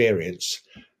of experience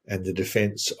and the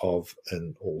defense of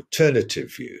an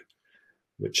alternative view,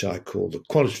 which I call the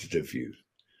qualitative view.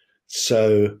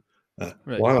 So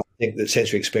while I think that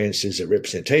sensory experiences are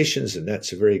representations, and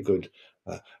that's a very good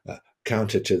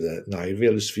counter to the naive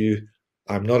realist view,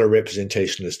 I'm not a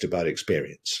representationalist about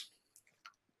experience.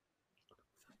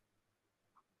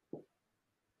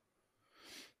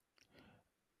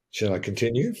 Shall I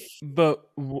continue? But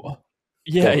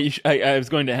yeah, I was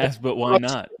going to ask, but why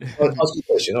not? Ask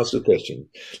the question.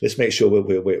 Let's make sure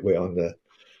we're on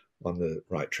the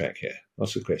right track here.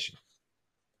 Ask the question.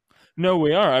 No,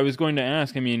 we are. I was going to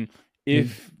ask, I mean,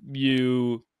 if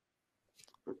you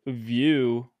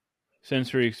view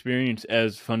sensory experience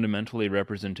as fundamentally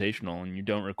representational and you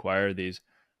don't require these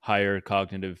higher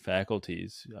cognitive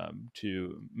faculties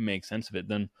to make sense of it,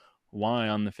 then why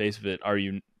on the face of it are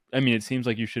you... I mean, it seems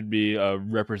like you should be a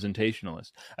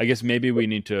representationalist. I guess maybe we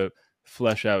need to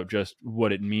flesh out just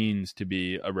what it means to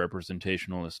be a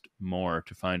representationalist more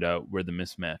to find out where the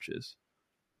mismatch is.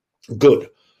 Good.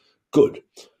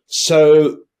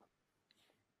 So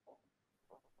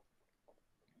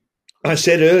I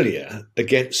said earlier,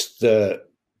 against the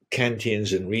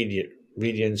Kantians and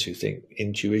Reidians who think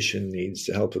intuition needs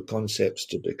the help of concepts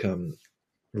to become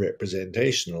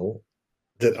representational,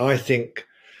 that I think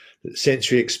that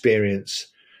sensory experience,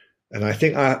 and I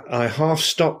think I half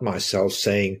stopped myself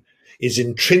saying, is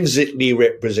intrinsically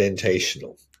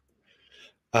representational.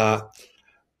 I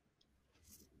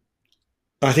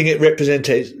think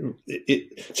sensory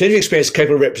experience is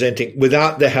capable of representing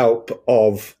without the help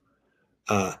of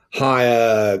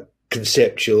higher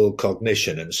conceptual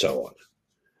cognition and so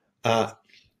on.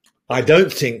 I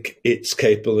don't think it's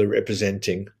capable of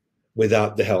representing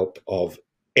without the help of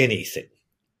anything.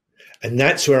 And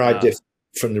that's where I differ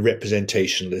from the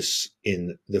representationalists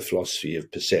in the philosophy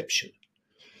of perception.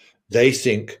 They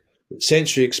think that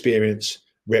sensory experience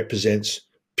represents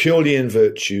purely in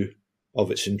virtue of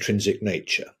its intrinsic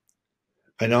nature.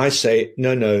 And I say,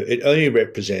 no, it only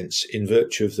represents in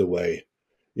virtue of the way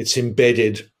it's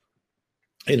embedded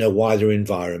in a wider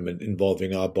environment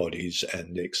involving our bodies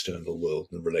and the external world,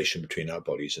 and the relation between our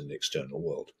bodies and the external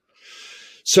world.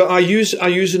 So I use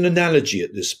an analogy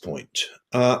at this point.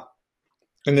 An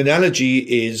analogy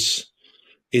is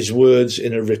words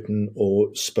in a written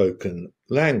or spoken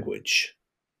language.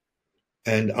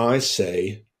 And I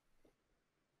say,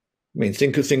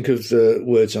 think of the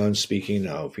words I'm speaking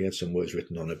now. If we had some words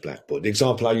written on a blackboard. The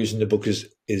example I use in the book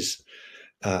is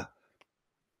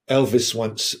Elvis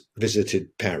once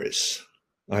visited Paris.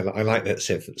 I like that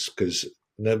sentence because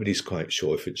nobody's quite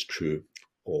sure if it's true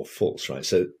or false, right?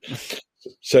 So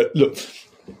look,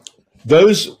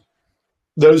 those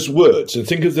words, and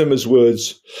think of them as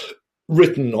words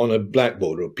written on a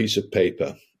blackboard or a piece of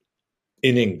paper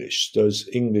in English, those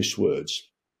English words,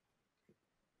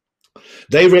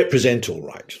 they represent all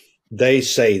right. They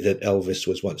say that Elvis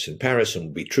was once in Paris and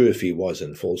would be true if he was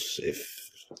and false if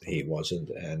he wasn't,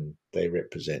 and they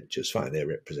represent just fine, their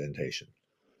representation.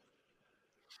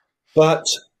 But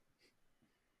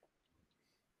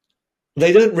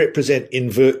they don't represent in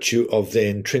virtue of their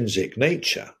intrinsic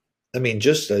nature. I mean,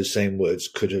 just those same words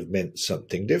could have meant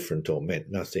something different or meant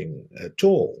nothing at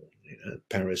all.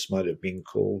 Paris might have been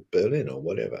called Berlin or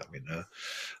whatever. I mean,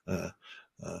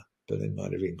 Berlin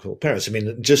might have been called Paris. I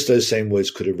mean, just those same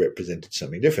words could have represented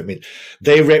something different. I mean,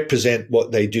 they represent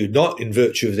what they do, not in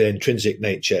virtue of their intrinsic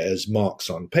nature as marks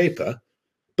on paper,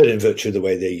 but in virtue of the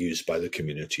way they're used by the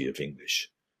community of English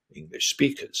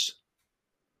speakers.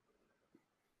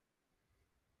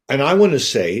 And I want to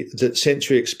say that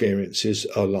sensory experiences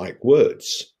are like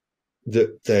words,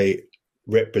 that they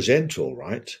represent all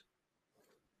right,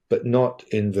 but not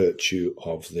in virtue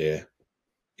of their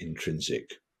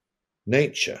intrinsic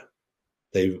nature.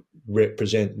 They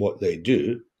represent what they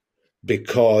do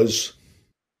because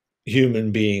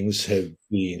human beings have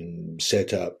been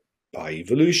set up by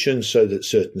evolution so that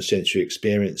certain sensory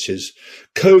experiences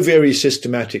co-vary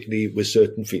systematically with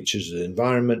certain features of the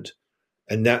environment,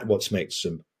 and that's what makes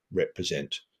them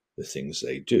represent the things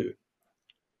they do.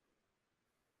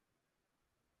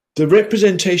 The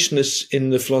representationists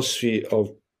in the philosophy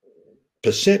of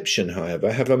perception,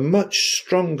 however, have a much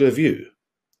stronger view.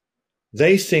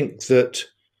 They think that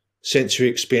sensory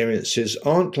experiences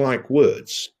aren't like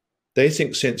words. They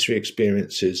think sensory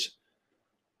experiences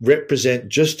represent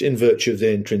just in virtue of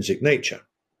their intrinsic nature.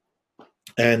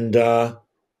 And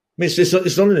it's not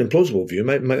an implausible view.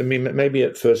 Maybe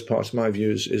at first pass my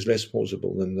view is less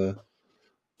plausible than the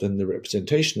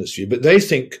representationist view. But they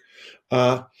think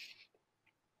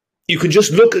you can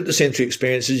just look at the sensory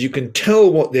experiences, you can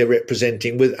tell what they're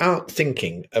representing without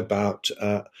thinking about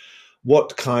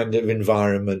what kind of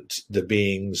environment the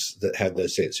beings that have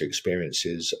those sensory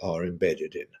experiences are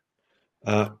embedded in.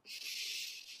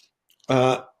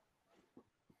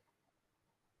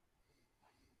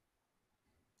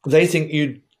 They think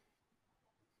you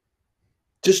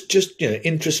just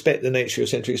introspect the nature of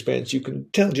sensory experience. You can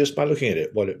tell just by looking at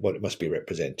it what it must be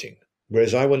representing.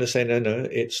 Whereas I want to say no,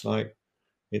 it's like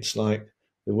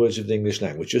the words of the English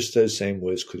language. Just those same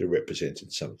words could have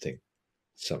represented something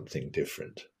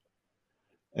different.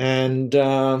 And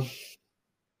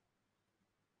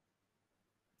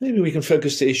maybe we can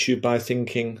focus the issue by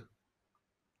thinking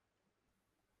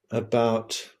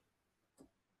about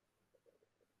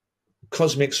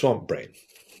cosmic swamp brain.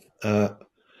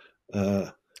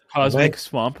 Cosmic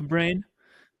swamp brain?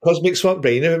 Cosmic swamp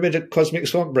brain. You never met a cosmic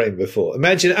swamp brain before.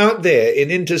 Imagine out there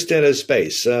in interstellar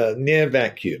space, near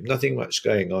vacuum, nothing much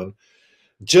going on.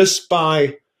 Just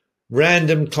by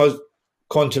random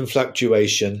quantum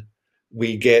fluctuation,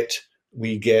 we get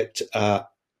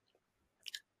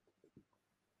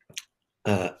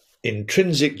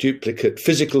intrinsic duplicate,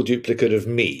 physical duplicate of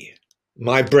me,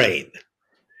 my brain,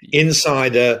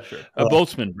 inside a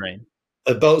Boltzmann brain.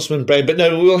 A Boltzmann brain, but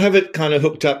no, we'll have it kind of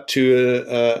hooked up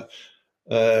to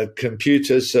a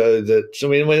computer, so that it'll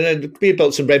be a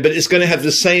Boltzmann brain, but it's going to have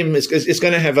the same. It's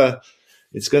going to have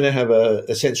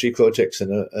a sensory cortex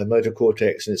and a motor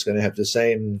cortex, and it's going to have the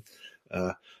same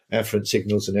afferent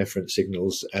signals and efferent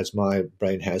signals as my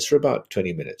brain has for about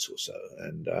 20 minutes or so.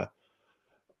 And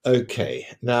okay,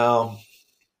 now.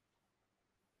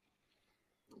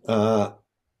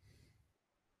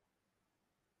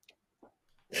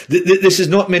 This is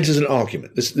not meant as an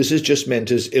argument. This is just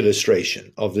meant as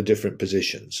illustration of the different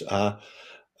positions.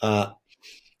 I'm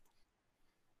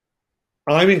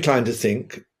inclined to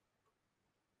think,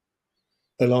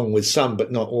 along with some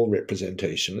but not all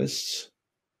representationists,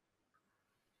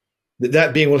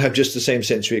 that being will have just the same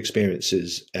sensory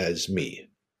experiences as me.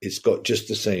 It's got just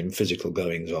the same physical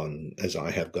goings on as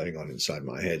I have going on inside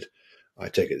my head. I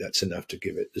take it that's enough to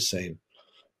give it the same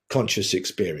conscious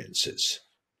experiences.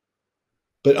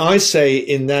 But I say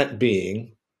in that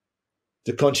being,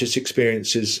 the conscious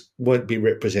experiences won't be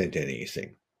representing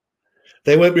anything.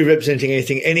 They won't be representing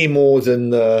anything any more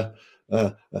than a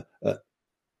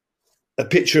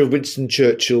picture of Winston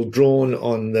Churchill drawn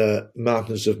on the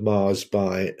mountains of Mars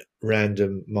by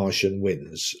random Martian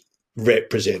winds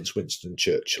represents Winston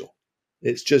Churchill.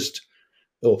 It's just,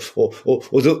 or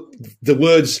the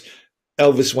words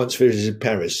Elvis once visited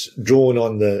Paris, drawn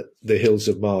on the hills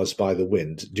of Mars by the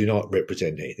wind, do not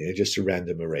represent anything. They're just a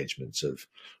random arrangements of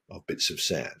bits of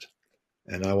sand.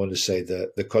 And I want to say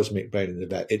that the cosmic brain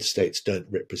and its states don't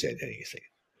represent anything.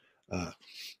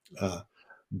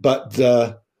 But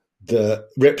the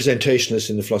representationalists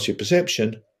in the philosophy of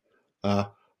perception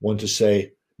want to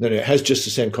say, no, it has just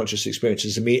the same conscious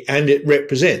experiences as me, and it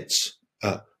represents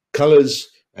colors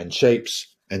and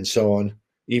shapes and so on,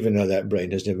 even though that brain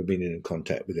has never been in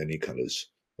contact with any colors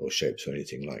or shapes or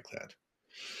anything like that.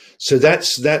 So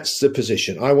that's the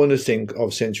position. I want to think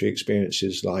of sensory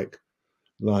experiences like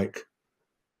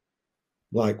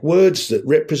words that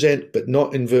represent, but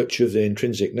not in virtue of their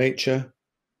intrinsic nature,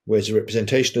 whereas the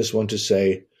representationists want to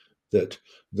say that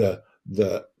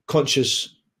the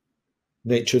conscious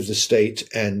nature of the state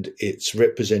and its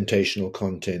representational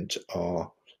content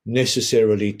are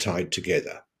necessarily tied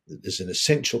together. There's an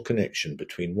essential connection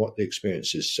between what the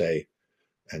experiences say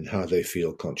and how they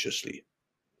feel consciously.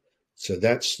 So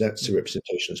that's the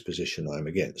representationalist position I'm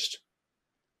against.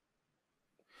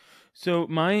 So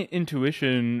my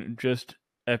intuition, just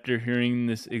after hearing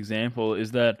this example,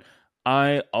 is that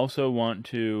I also want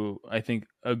to, I think,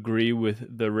 agree with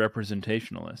the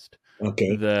representationalist.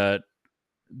 Okay.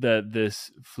 That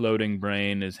this floating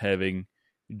brain is having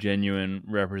genuine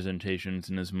representations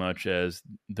in as much as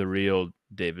the real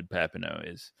David Papineau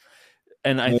is.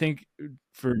 And I think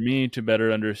for me to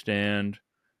better understand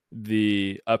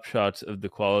the upshots of the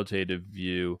qualitative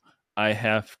view, I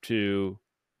have to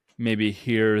maybe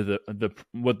hear the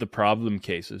what the problem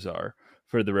cases are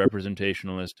for the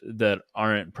representationalist that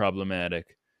aren't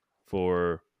problematic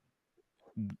for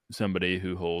somebody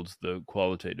who holds the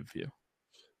qualitative view.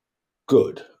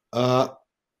 Good.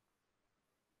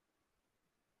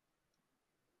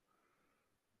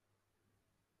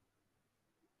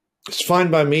 It's fine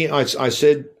by me. I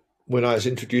said when I was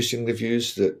introducing the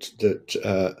views that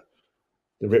the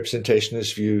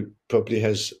representationalist view probably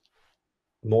has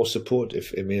more support,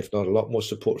 if not a lot more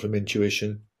support from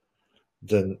intuition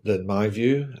than my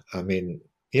view.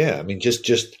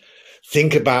 Just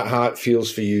think about how it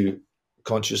feels for you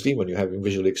consciously when you're having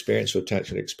visual experience or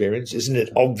attachment experience. Isn't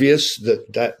it obvious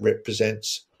that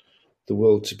represents the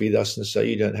world to be thus and so?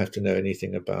 You don't have to know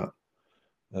anything about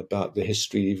the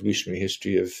evolutionary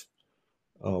history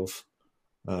of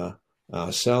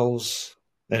ourselves,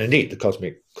 and indeed the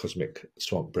cosmic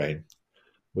swamp brain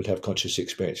would have conscious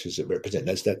experiences that represent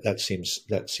that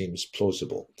seems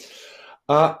plausible.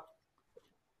 I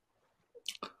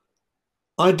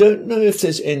don't know if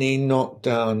there's any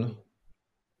knockdown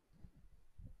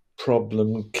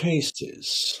problem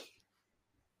cases,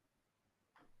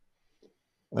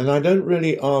 and I don't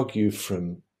really argue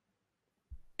from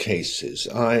cases.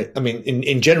 I mean,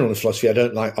 in general in philosophy, I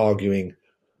don't like arguing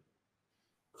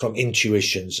from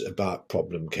intuitions about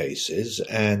problem cases,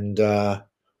 and I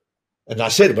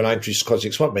said when I introduced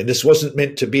cosmic swamp brain, this wasn't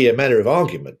meant to be a matter of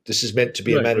argument. This is meant to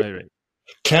be a matter of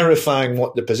clarifying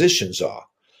what the positions are.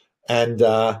 And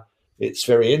it's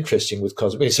very interesting with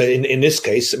cosmic. So in this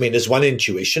case, I mean, there's one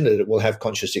intuition that it will have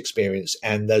conscious experience,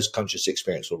 and those conscious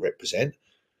experience will represent.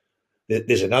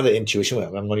 There's another intuition,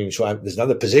 well, I'm not even sure, there's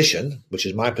another position, which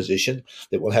is my position,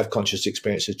 that will have conscious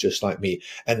experiences just like me,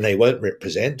 and they won't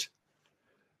represent.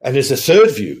 And there's a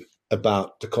third view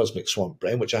about the cosmic swamp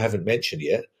brain, which I haven't mentioned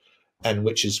yet, and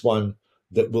which is one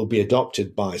that will be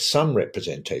adopted by some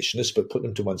representationists, but put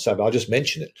them to one side. But I'll just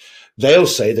mention it. They'll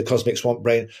say the cosmic swamp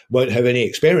brain won't have any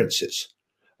experiences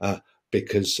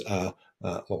because,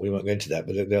 we won't go into that,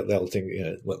 but they'll think,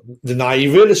 the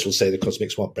naive realist will say the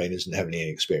cosmic swamp brain isn't having any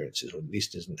experiences, or at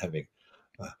least isn't having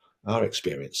our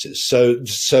experiences. So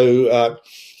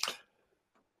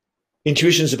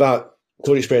intuitions about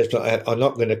thought experiments are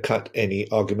not going to cut any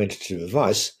argumentative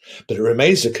advice, but it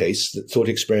remains the case that thought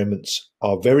experiments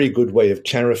are a very good way of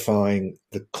clarifying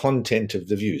the content of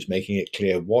the views, making it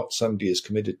clear what somebody is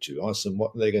committed to. Ask them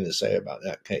what they're going to say about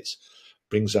that case.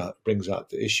 Brings out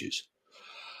the issues.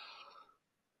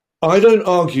 I don't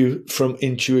argue from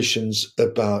intuitions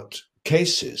about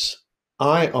cases.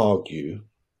 I argue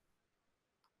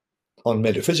on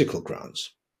metaphysical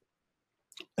grounds.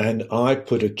 And I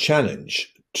put a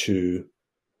challenge to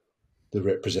the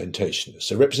representationists.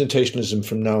 So representationalism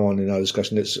from now on in our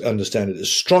discussion, let's understand it as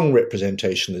strong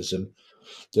representationalism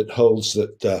that holds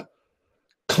that the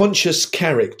conscious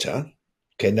character,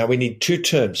 okay, now we need two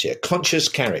terms here. Conscious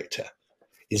character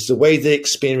is the way the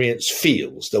experience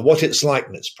feels, the what its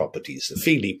likeness properties, the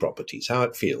feely properties, how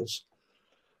it feels.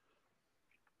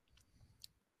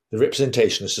 The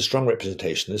representationists, the strong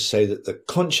representationists, say that the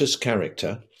conscious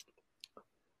character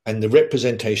and the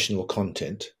representational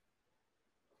content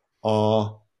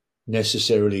are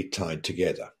necessarily tied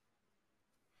together.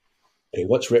 Okay,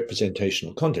 what's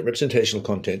representational content? Representational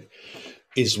content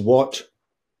is what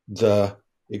the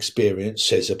experience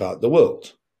says about the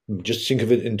world. Just think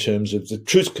of it in terms of the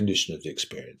truth condition of the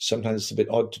experience. Sometimes it's a bit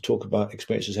odd to talk about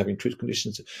experiences having truth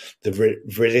conditions. The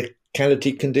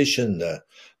verticality condition, the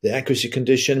accuracy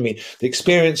condition. I mean, the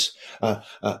experience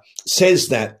says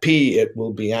that P, it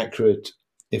will be accurate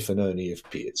if and only if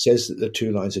P. It says that the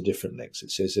two lines are different lengths.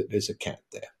 It says that there's a cat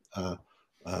there.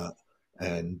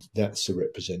 And that's the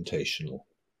representational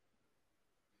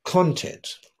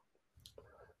content.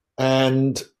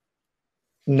 And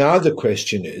now the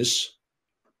question is,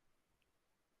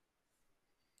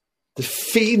 the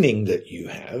feeling that you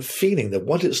have, feeling that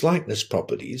what its likeness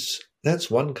properties,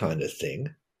 that's one kind of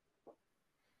thing.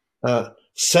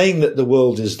 Saying that the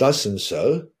world is thus and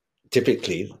so,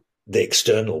 typically the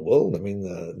external world, I mean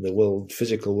the world,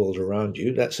 physical world around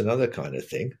you, that's another kind of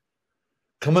thing.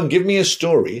 Come on, give me a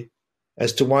story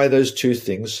as to why those two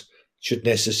things should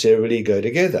necessarily go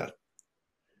together.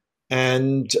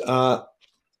 And at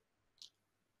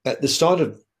the start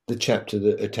of the chapter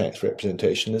that attacks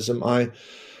representationalism,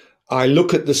 I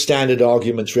look at the standard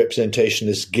arguments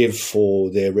representationists give for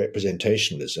their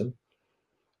representationalism,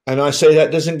 and I say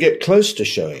that doesn't get close to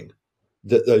showing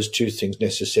that those two things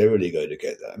necessarily go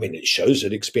together. I mean, it shows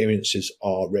that experiences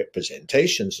are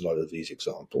representations, a lot of these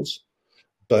examples,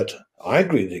 but I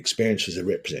agree that experiences are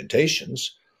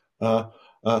representations. I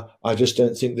just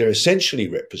don't think they're essentially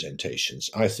representations.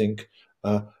 I think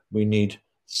we need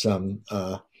some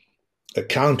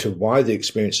account of why the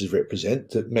experiences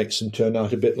represent that makes them turn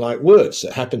out a bit like words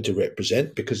that happen to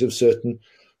represent because of certain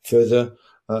further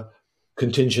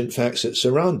contingent facts that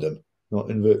surround them, not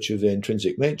in virtue of their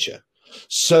intrinsic nature.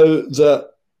 So the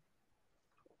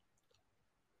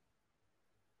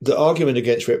argument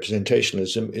against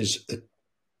representationalism is a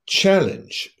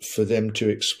challenge for them to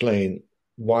explain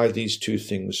why these two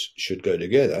things should go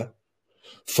together,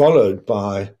 followed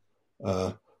by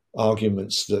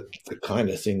arguments that the kind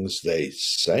of things they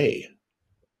say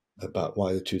about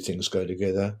why the two things go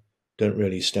together don't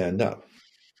really stand up.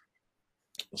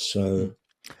 So,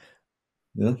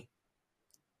 yeah.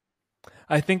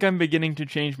 I think I'm beginning to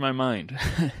change my mind.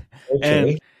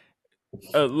 Okay.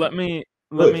 And let me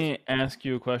ask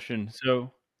you a question.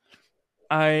 So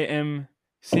I am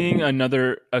seeing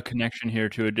a connection here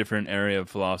to a different area of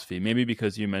philosophy, maybe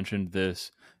because you mentioned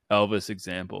this Elvis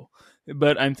example.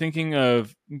 But I'm thinking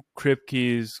of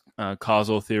Kripke's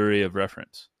causal theory of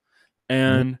reference,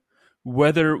 and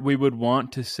whether we would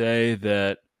want to say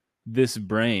that this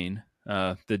brain,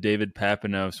 the David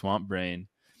Papineau swamp brain,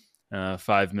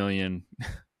 5 million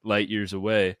light years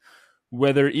away,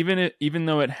 whether even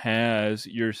though it has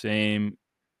your same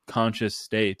conscious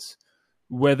states,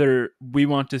 whether we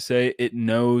want to say it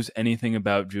knows anything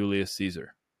about Julius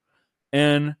Caesar.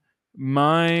 And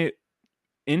my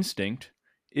instinct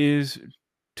is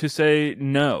to say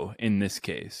no in this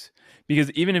case,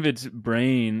 because even if its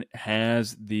brain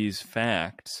has these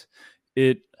facts,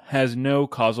 it has no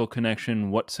causal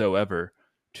connection whatsoever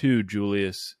to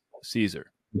Julius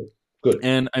Caesar. Good.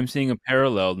 And I'm seeing a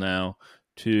parallel now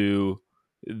to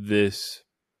this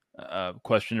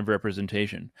question of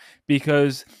representation,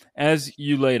 because as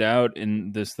you laid out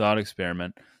in this thought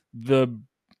experiment,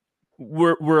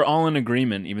 we're all in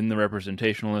agreement, even the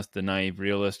representationalist, the naive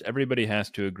realist, everybody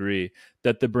has to agree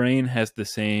that the brain has the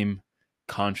same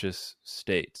conscious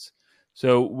states.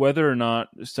 So whether or not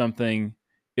something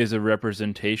is a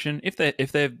representation, if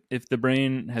the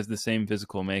brain has the same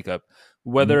physical makeup,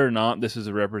 whether or not this is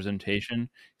a representation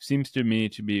seems to me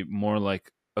to be more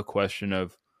like a question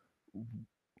of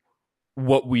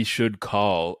what we should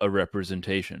call a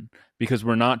representation, because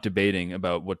we're not debating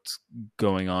about what's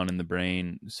going on in the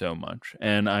brain so much.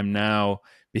 And I'm now,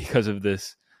 because of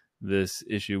this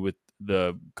issue with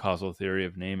the causal theory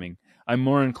of naming, I'm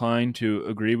more inclined to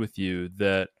agree with you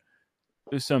that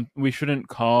we shouldn't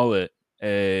call it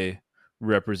a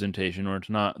representation, or it's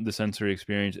not, the sensory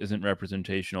experience isn't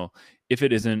representational if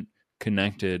it isn't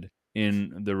connected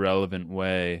in the relevant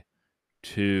way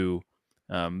to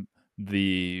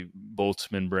the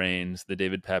Boltzmann brains, the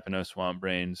David Papineau swamp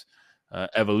brains,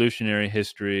 evolutionary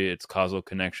history, its causal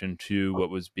connection to what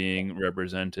was being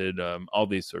represented, all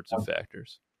these sorts of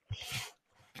factors.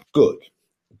 Good.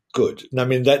 I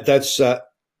mean, that's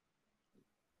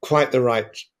quite the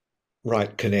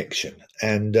right connection.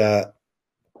 And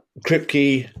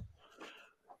Kripke,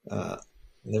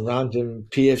 around him,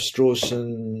 P.F.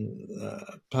 Strawson,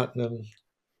 Putnam,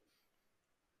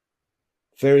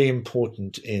 very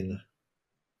important in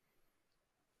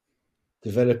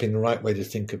developing the right way to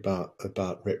think about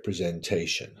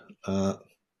representation. I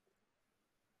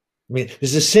mean,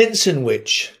 there's a sense in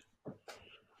which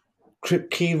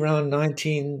Kripke around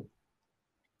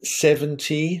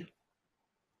 1970,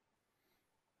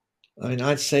 I mean,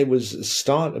 I'd say was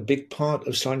a big part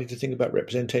of starting to think about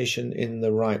representation in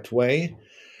the right way.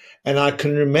 And I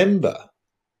can remember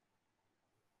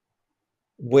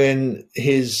when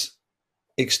his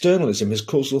externalism, his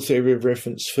causal theory of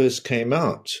reference, first came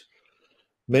out,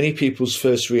 many people's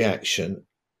first reaction,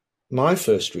 my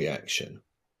first reaction,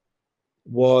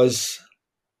 was,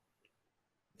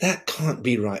 that can't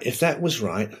be right. If that was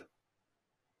right,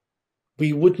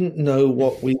 we wouldn't know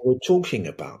what we were talking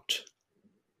about.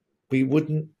 We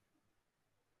wouldn't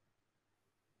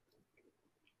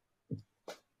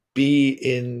be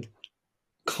in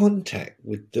contact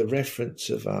with the reference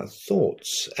of our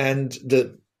thoughts. And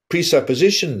the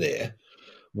presupposition there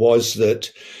was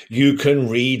that you can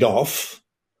read off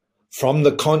from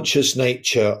the conscious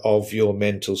nature of your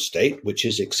mental state, which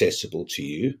is accessible to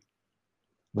you,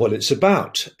 what it's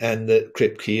about. And that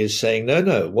Kripke is saying,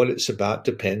 no, what it's about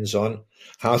depends on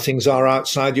how things are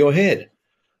outside your head.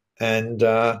 And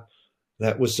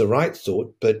that was the right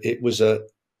thought, but it was not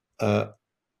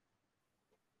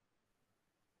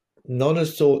a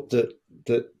thought that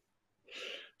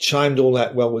chimed all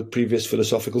that well with previous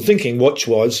philosophical thinking, which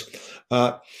was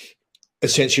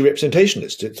essentially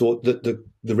representationalist. It thought that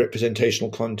the representational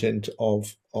content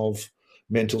of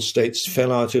mental states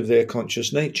fell out of their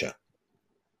conscious nature.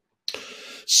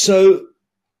 So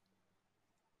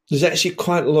there's actually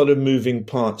quite a lot of moving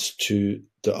parts to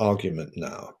the argument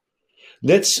now.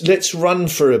 Let's run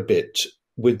for a bit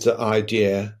with the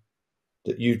idea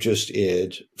that you just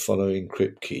aired following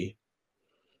Kripke,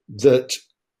 that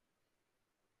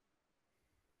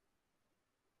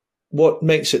what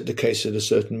makes it the case that a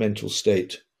certain mental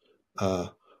state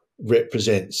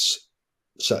represents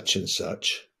such and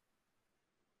such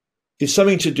is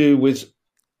something to do with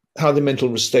how the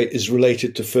mental state is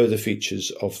related to further features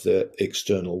of the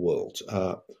external world.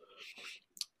 I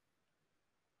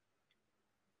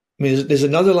mean, there's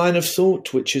another line of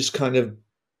thought, which is kind of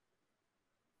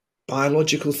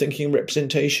biological thinking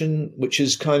representation, which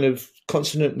is kind of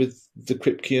consonant with the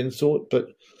Kripkean thought, but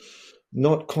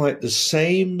not quite the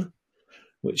same,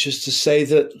 which is to say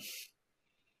that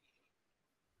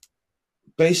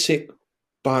basic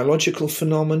biological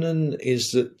phenomenon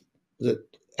is that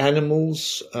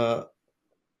animals have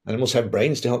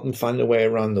brains to help them find their way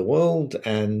around the world,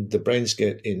 and the brains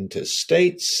get into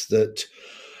states that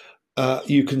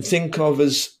you can think of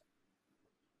as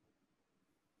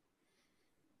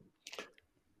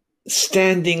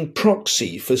standing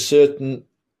proxy for certain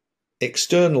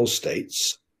external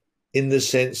states, in the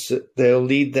sense that they'll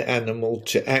lead the animal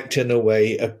to act in a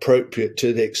way appropriate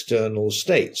to the external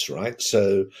states, right?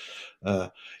 So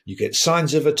you get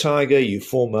signs of a tiger, you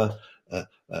form a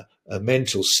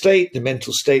mental state. The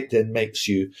mental state then makes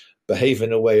you behave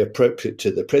in a way appropriate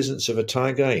to the presence of a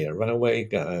tiger, run away,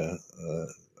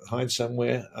 hide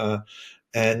somewhere.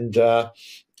 And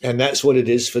that's what it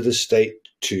is for the state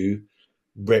to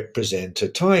represent a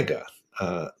tiger.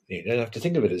 You don't have to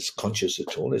think of it as conscious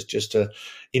at all. It's just an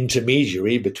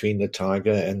intermediary between the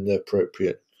tiger and the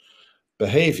appropriate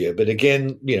behavior. But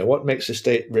again, what makes a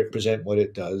state represent what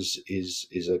it does is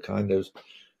a kind of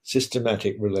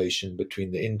systematic relation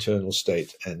between the internal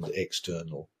state and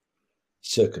external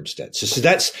circumstances. So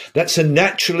that's a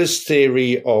naturalist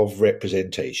theory of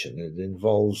representation. It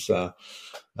involves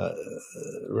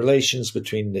relations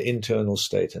between the internal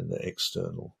state and the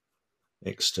external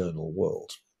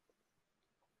world.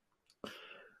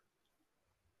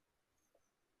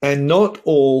 And not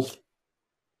all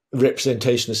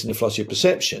representationists in the philosophy of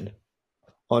perception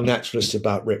are naturalists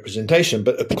about representation,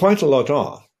 but quite a lot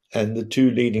are. And the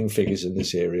two leading figures in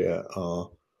this area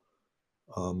are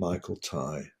Michael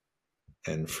Tye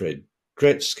and Fred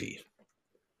Gretzky.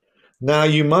 Now,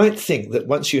 you might think that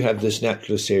once you have this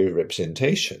naturalist theory of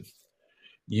representation,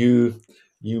 you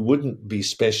wouldn't be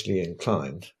specially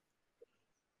inclined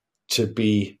to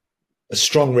be a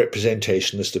strong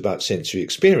representationalist about sensory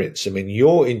experience. I mean,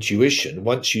 your intuition,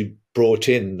 once you brought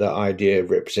in the idea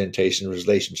of representation in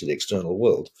relation to the external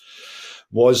world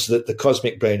was that the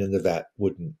cosmic brain in the vat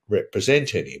wouldn't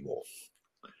represent anymore.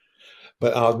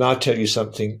 But I'll now tell you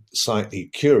something slightly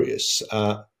curious.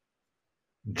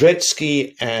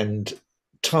 Dretske and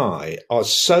Tai are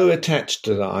so attached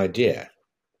to the idea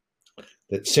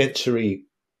that sensory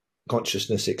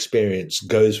consciousness experience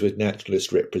goes with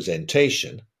naturalist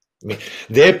representation. I mean,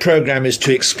 their program is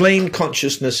to explain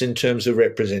consciousness in terms of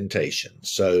representation.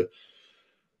 So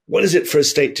what is it for a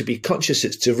state to be conscious?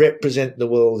 It's to represent the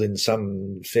world in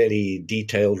some fairly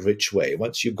detailed, rich way.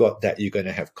 Once you've got that, you're going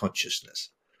to have consciousness.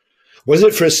 What is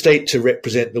it for a state to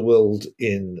represent the world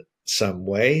in some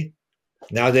way?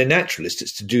 Now they're naturalists.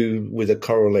 It's to do with a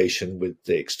correlation with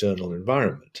the external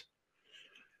environment.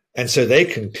 And so they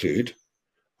conclude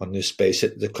on this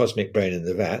basis, the cosmic brain in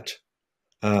the vat,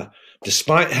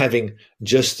 despite having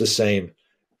just the same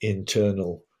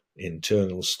internal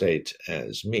state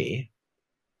as me,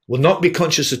 will not be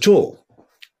conscious at all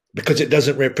because it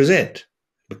doesn't represent,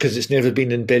 because it's never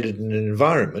been embedded in an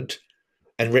environment,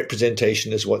 and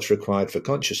representation is what's required for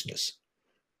consciousness.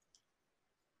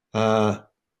 I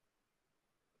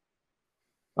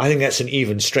think that's an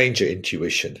even stranger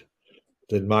intuition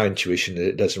than my intuition that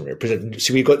it doesn't represent.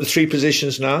 See, we've got the three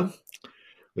positions now.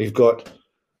 We've got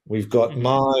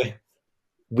my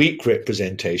weak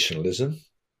representationalism.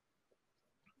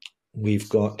 We've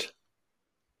got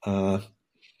the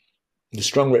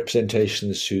strong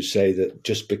representationists who say that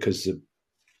just because the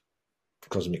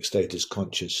cosmic state is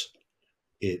conscious,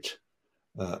 it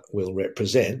will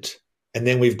represent. And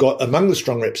then we've got among the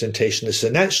strong representationists, the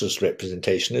naturalist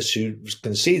representationists who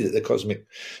can see that the cosmic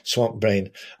swamp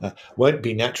brain won't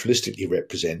be naturalistically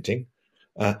representing,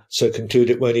 so conclude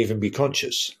it won't even be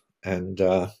conscious. And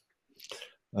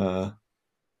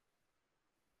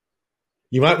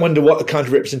you might wonder what kind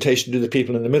of representation do the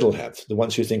people in the middle have, the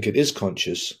ones who think it is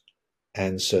conscious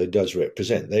and so does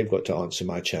represent. They've got to answer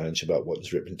my challenge about what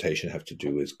does representation have to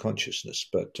do with consciousness,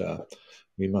 but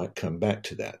we might come back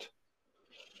to that.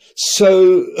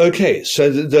 So, okay, so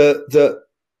the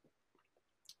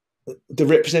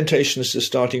representationists are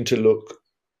starting to look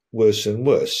worse and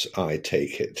worse, I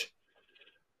take it.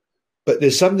 But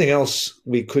there's something else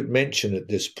we could mention at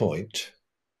this point,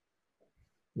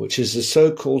 which is the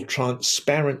so-called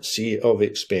transparency of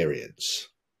experience.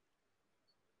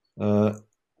 Do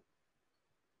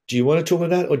you want to talk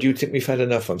about that, or do you think we've had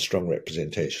enough on strong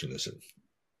representationalism?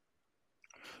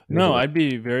 No, I'd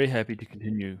be very happy to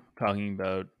continue talking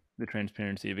about the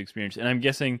transparency of experience. And I'm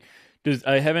guessing,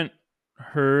 I haven't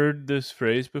heard this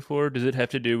phrase before. Does it have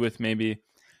to do with maybe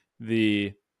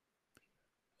the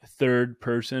third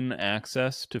person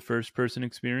access to first person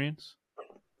experience?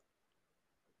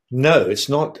 No, it's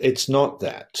not. It's not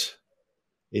that.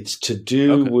 It's to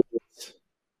do with.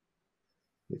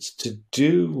 It's to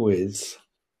do with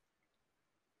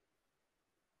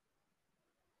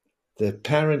the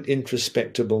apparent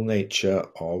introspectable nature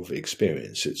of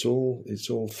experience. It's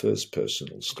all first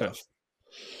personal stuff.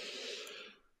 Okay.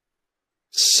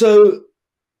 So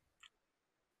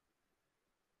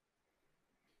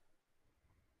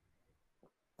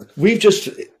we've just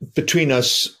between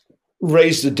us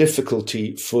raised the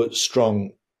difficulty for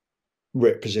strong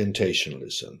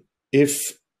representationalism.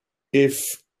 If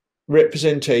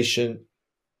representation,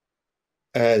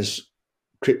 as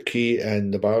Kripke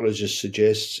and the biologist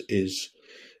suggests, is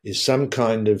some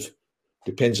kind of,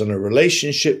 depends on a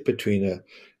relationship between an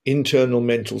internal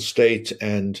mental state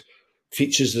and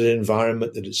features of the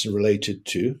environment that it's related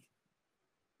to.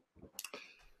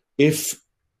 If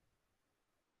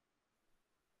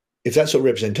that's what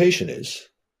representation is,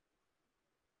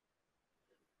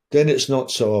 then it's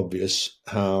not so obvious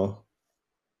how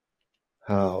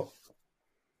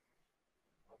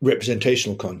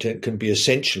representational content can be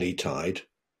essentially tied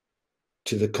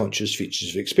to the conscious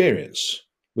features of experience.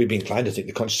 We'd be inclined to think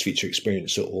the conscious feature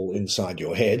experience are all inside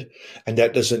your head, and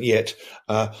that doesn't yet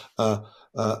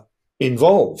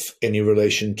involve any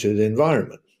relation to the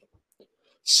environment.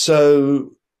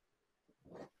 So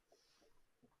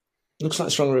looks like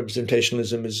strong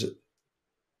representationalism is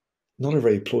not a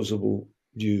very plausible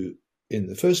view in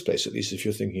the first place, at least if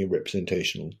you're thinking of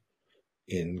representational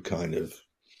in kind of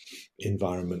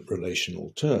environment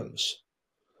relational terms.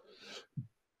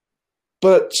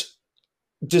 But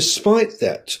despite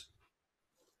that,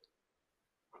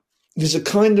 there's a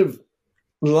kind of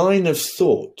line of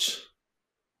thought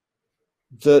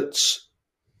that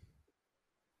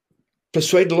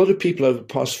persuaded a lot of people over the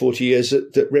past 40 years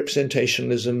that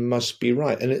representationalism must be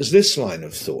right. And it's this line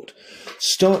of thought.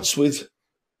 Starts with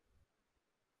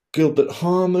Gilbert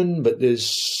Harman, but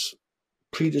there's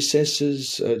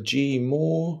predecessors, G.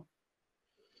 Moore,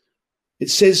 it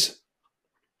says,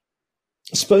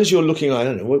 suppose you're looking, I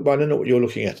don't know what you're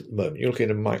looking at the moment. You're looking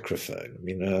at a microphone. I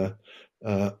mean,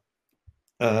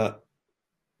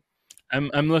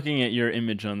 I'm looking at your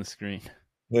image on the screen.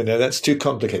 No, that's too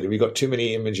complicated. We've got too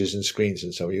many images and screens,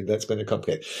 and so that's going to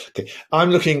complicate. Okay,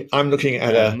 I'm looking at I'm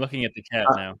looking at the cat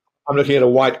now. I'm looking at a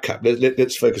white cup.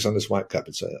 Let's focus on this white cup.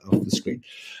 It's off the screen,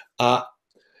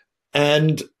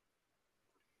 and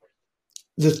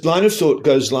the line of thought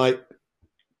goes like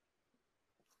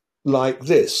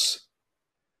this.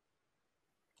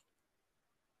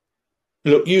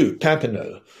 Look, you,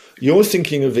 Papineau, you're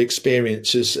thinking of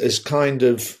experiences as kind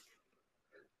of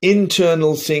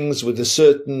internal things with a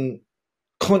certain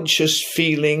conscious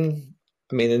feeling.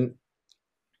 I mean, and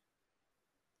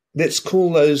let's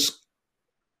call those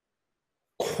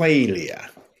qualia.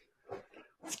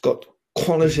 It's got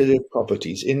qualitative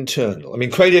properties, internal. I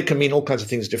mean, qualia can mean all kinds of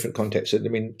things, different contexts. I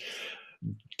mean,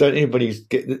 don't anybody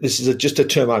get this? Is just a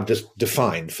term I've just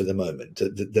defined for the moment.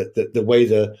 The way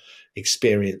the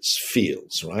experience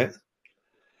feels, right?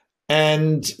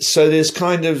 And so there's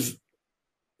kind of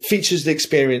features of the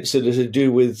experience that are to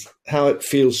do with how it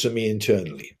feels for me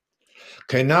internally.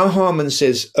 Okay, now Harman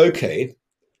says, okay,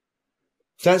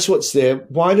 if that's what's there,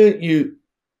 why don't you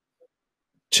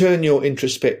turn your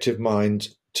introspective mind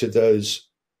to those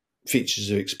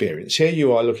features of experience? Here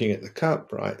you are looking at the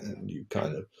cup, right? And you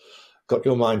kind of got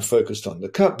your mind focused on the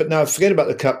cup. But now forget about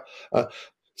the cup.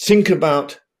 Think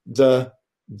about the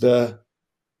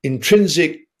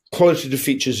intrinsic qualitative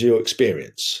features of your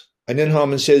experience. And then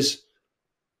Harman says,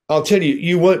 I'll tell you,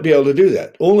 you won't be able to do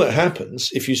that. All that happens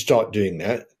if you start doing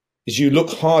that is you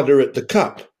look harder at the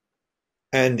cup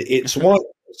and its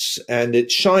whiteness and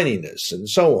its shininess and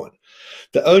so on.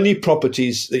 The only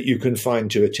properties that you can find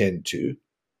to attend to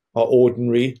are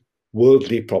ordinary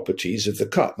worldly properties of the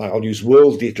cup. Now, I'll use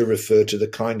worldly to refer to the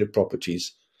kind of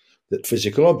properties that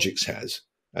physical objects has,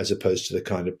 as opposed to the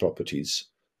kind of properties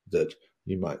that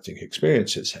you might think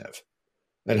experiences have.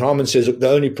 And Harman says, look, the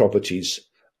only properties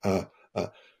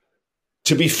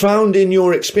to be found in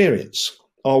your experience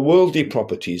are worldly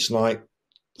properties like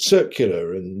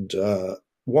circular and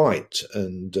white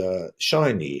and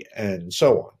shiny and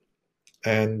so on.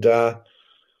 And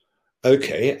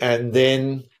okay, and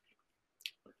then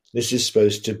this is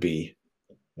supposed to be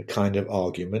a kind of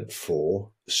argument for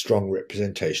strong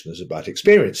representations about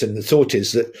experience. And the thought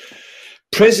is that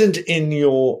present in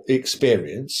your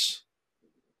experience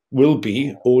will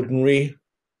be ordinary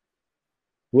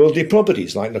worldly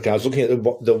properties. Like, look, I was looking at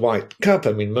the white cup.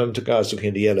 I mean, a moment ago I was looking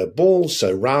at the yellow ball,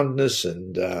 so roundness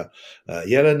and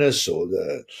yellowness, or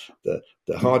the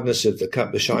hardness of the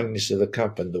cup, the shininess of the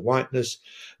cup, and the whiteness.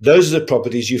 Those are the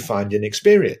properties you find in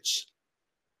experience.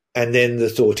 And then the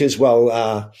thought is,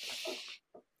 well,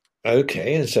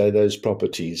 okay, and so those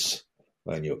properties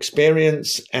are in your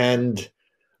experience, and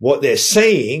what they're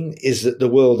saying is that the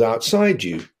world outside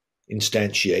you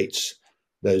instantiates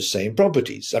those same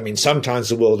properties. I mean, sometimes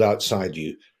the world outside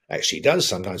you actually does,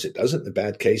 sometimes it doesn't, the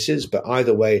bad cases, but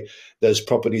either way, those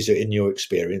properties are in your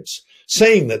experience,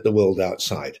 saying that the world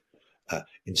outside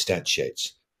instantiates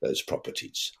those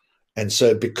properties. And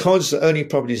so because the only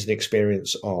properties in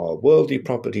experience are worldly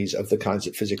properties of the kinds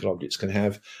that physical objects can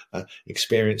have,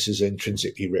 experiences are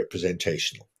intrinsically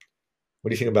representational. What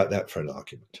do you think about that for an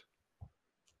argument?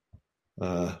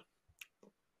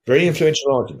 Very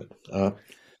influential argument.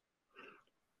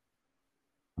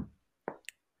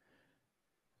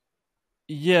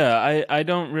 Yeah, I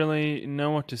don't really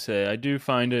know what to say. I do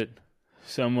find it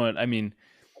somewhat,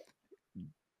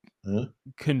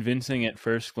 convincing at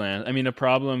first glance. I mean, a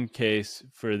problem case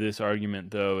for this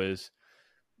argument, though, is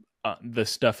the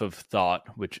stuff of thought,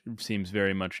 which seems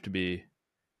very much to be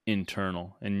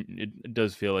internal. And it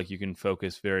does feel like you can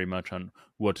focus very much on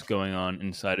what's going on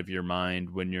inside of your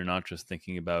mind when you're not just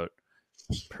thinking about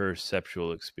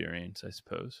perceptual experience, I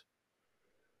suppose.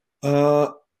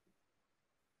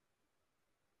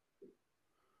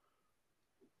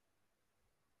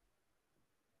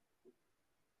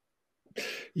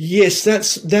 Yes,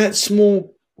 that's more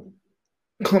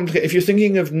complicated. If you're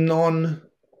thinking of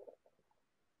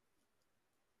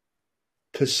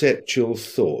non-perceptual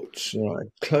thoughts, right?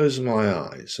 Close my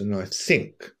eyes and I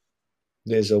think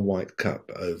there's a white cup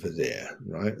over there,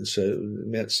 right? And so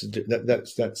that's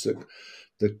the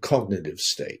cognitive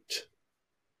state.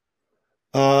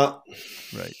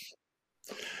 Right.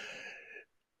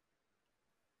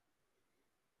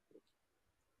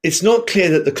 It's not clear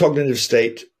that the cognitive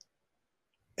state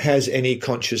has any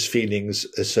conscious feelings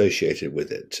associated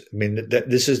with it. I mean,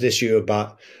 this is an issue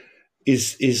about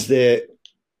is there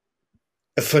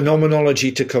a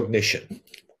phenomenology to cognition?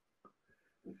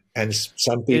 And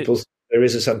some people say there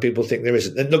is, and some people think there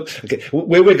isn't. And look, okay,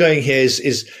 where we're going here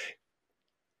is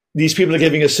these people are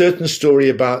giving a certain story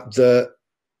about the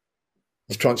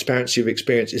transparency of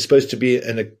experience. It's supposed to be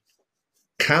an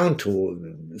account or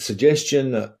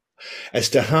suggestion as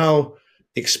to how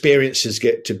experiences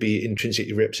get to be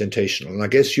intrinsically representational. And I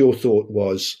guess your thought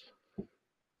was,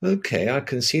 okay, I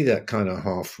can see that kind of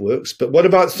half works, but what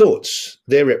about thoughts?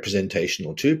 They're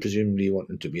representational too. Presumably you want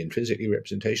them to be intrinsically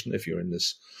representational if you're in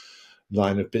this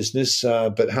line of business,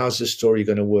 but how's the story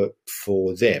going to work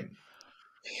for them?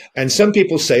 And some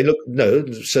people say, look, no,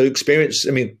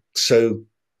 so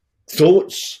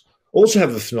thoughts also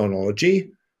have a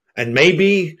phenomenology, and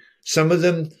maybe some of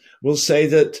them will say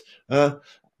that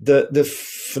the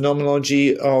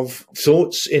phenomenology of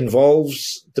thoughts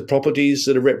involves the properties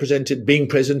that are represented being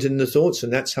present in the thoughts,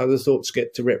 and that's how the thoughts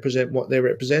get to represent what they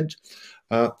represent.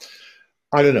 I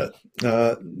don't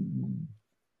know.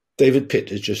 David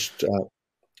Pitt is just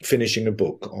finishing a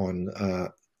book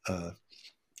on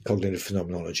cognitive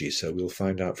phenomenology, so we'll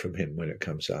find out from him when it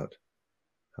comes out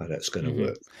how that's going to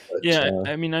work. But, yeah,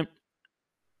 I mean,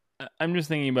 I'm just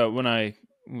thinking about when I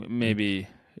maybe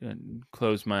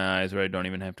close my eyes, or I don't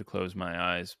even have to close my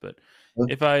eyes, but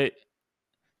if I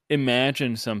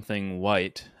imagine something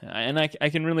white, and I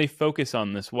can really focus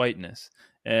on this whiteness,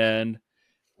 and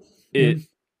it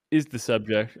is the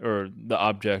subject or the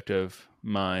object of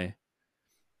my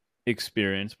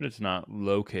experience, but it's not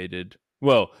located.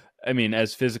 Well, I mean,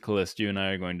 as physicalists, you and I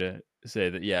are going to say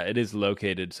that, yeah, it is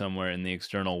located somewhere in the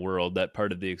external world. That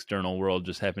part of the external world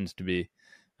just happens to be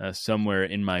somewhere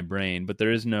in my brain, but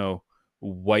there is no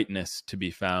whiteness to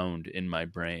be found in my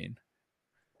brain.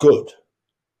 Good.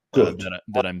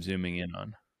 That I'm zooming in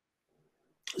on.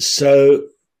 So,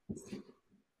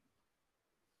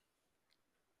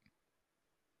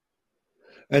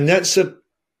 and that's a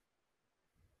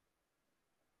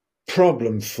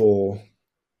problem for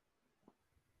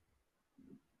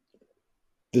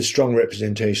the strong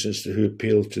representationists who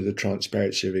appeal to the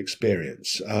transparency of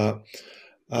experience.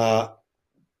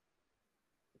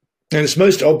 And it's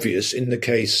most obvious in the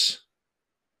case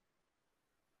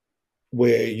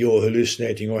where you're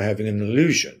hallucinating or having an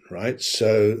illusion, right?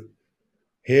 So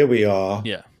here we are,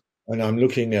 and I'm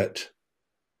looking at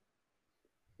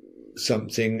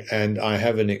something and I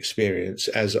have an experience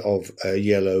as of a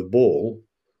yellow ball,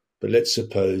 but let's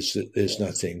suppose that there's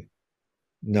nothing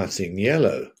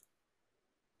yellow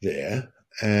there,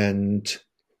 and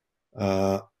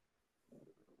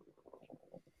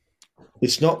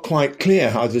it's not quite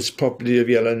clear how this property of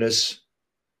yellowness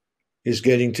is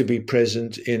getting to be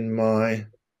present in my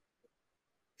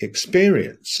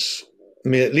experience. I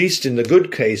mean, at least in the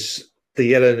good case, the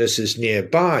yellowness is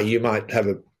nearby. You might have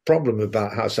a problem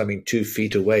about how something 2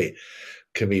 feet away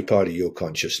can be part of your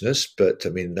consciousness, but I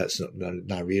mean, that's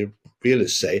not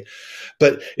realists say.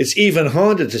 But it's even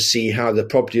harder to see how the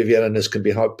property of yellowness can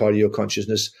be part of your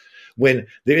consciousness when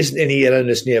there isn't any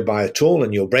yellowness nearby at all,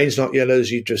 and your brain's not yellow, as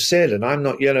you just said, and I'm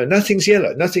not yellow. Nothing's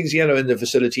yellow. Nothing's yellow in the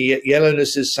facility, yet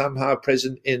yellowness is somehow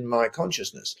present in my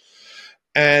consciousness.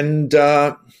 And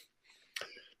the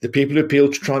people who appeal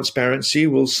to transparency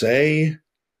will say,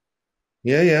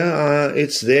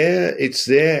 it's there. It's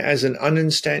there as an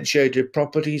uninstantiated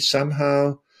property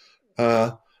somehow.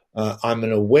 I'm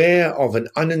aware of an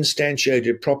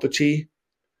uninstantiated property,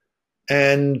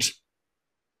 and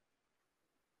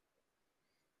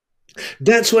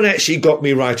that's what actually got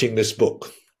me writing this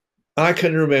book. I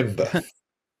can remember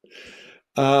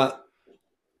about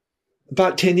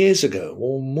 10 years ago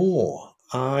or more,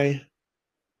 I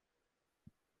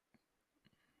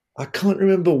can't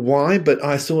remember why, but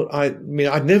I thought, I'd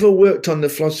never worked on the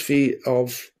philosophy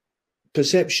of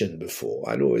perception before.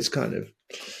 I'd always kind of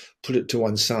put it to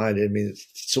one side. I mean,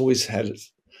 it's always had a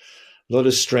lot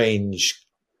of strange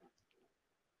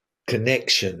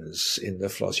connections in the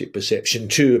philosophy of perception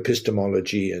to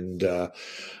epistemology and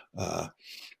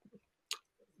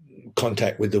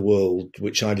contact with the world,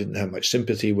 which I didn't have much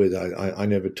sympathy with. I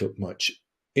never took much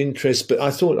interest, but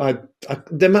I thought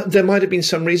there might have been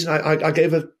some reason. I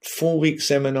gave a 4-week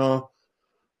seminar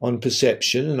on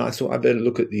perception, and I thought I better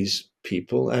look at these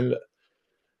people, and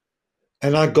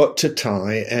I got to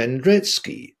Tai and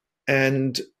Gretzky,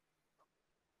 and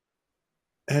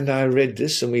I read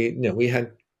this, and we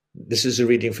had, this is a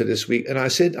reading for this week, and I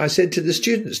said to the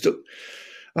students, look,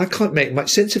 I can't make much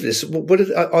sense of this. What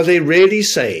are they really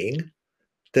saying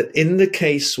that in the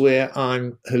case where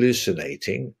I'm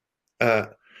hallucinating a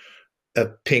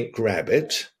pink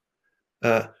rabbit,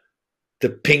 the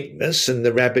pinkness and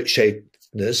the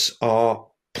rabbit-shapedness are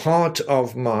part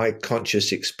of my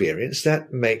conscious experience?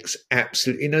 That makes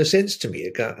absolutely no sense to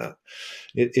me.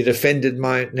 It offended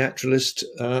my naturalist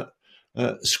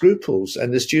scruples.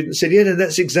 And the student said, yeah, no,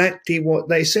 that's exactly what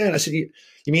they said. I said, you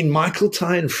mean Michael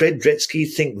Ty and Fred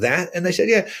Dretsky think that? And they said,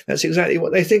 yeah, that's exactly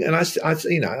what they think. And I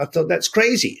thought that's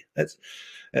crazy.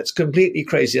 That's completely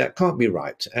crazy. That can't be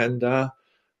right. And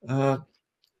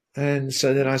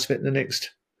so then I spent the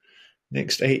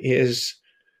next 8 years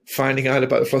finding out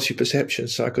about the philosophy of perception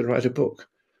so I could write a book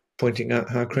pointing out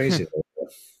how crazy they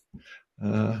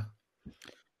were.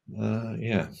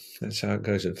 Yeah, that's how it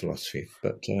goes in philosophy.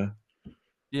 But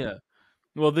yeah.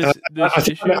 Well, this I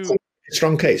think issue. that's a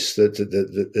strong case that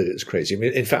it's crazy. I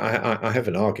mean, in fact, I have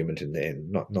an argument in the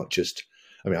end, not just.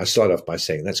 I mean, I start off by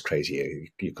saying that's crazy.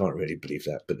 You can't really believe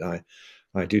that, but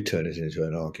I do turn it into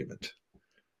an argument.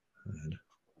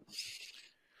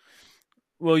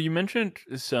 Well, you mentioned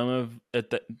some of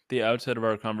at the outset of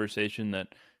our conversation that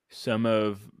some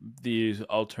of these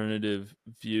alternative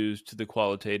views to the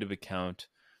qualitative account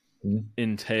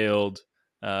entailed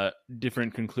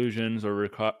different conclusions or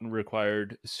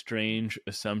required strange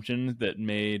assumptions that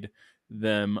made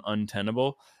them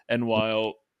untenable. And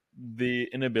while the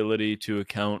inability to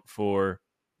account for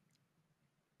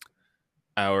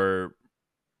our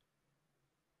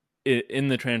in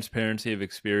the transparency of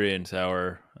experience,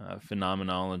 our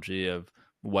phenomenology of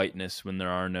whiteness when there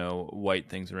are no white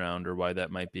things around, or why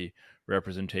that might be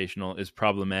representational, is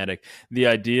problematic. The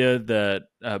idea that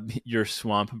your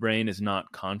swamp brain is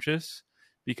not conscious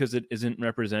because it isn't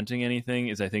representing anything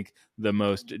is, I think, the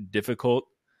most difficult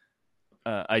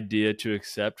idea to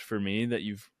accept for me that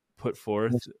you've put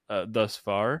forth thus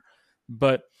far.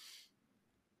 But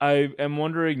I am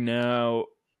wondering now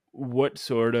what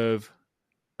sort of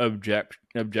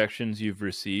objections you've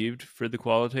received for the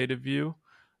qualitative view,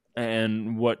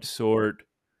 and what sort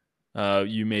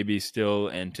you maybe still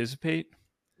anticipate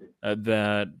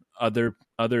that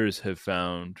others have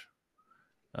found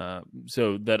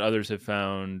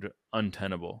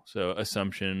untenable, so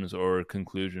assumptions or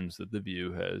conclusions that the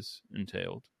view has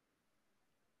entailed.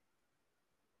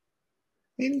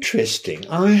 Interesting.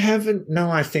 I haven't.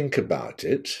 Now I think about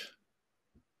it.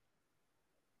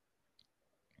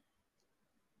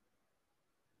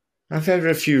 I've had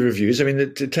a few reviews. I mean,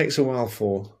 it takes a while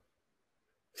for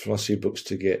philosophy books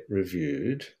to get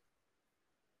reviewed.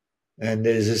 And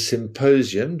there's a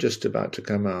symposium just about to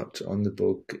come out on the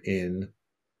book in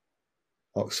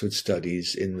Oxford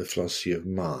Studies in the Philosophy of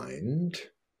Mind.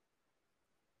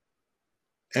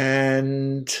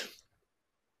 And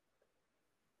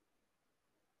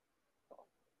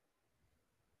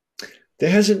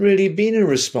there hasn't really been a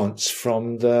response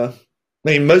from the. I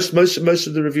mean, most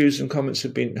of the reviews and comments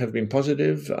have been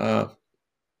positive.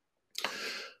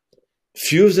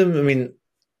 Few of them, I mean,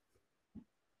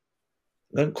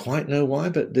 I don't quite know why,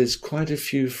 but there's quite a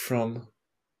few from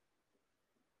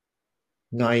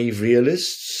naive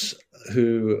realists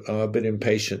who are a bit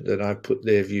impatient that I put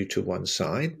their view to one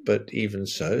side. But even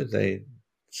so, they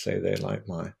say they like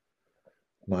my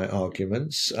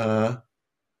arguments.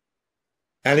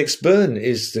 Alex Byrne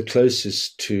is the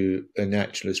closest to a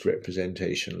naturalist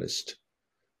representationalist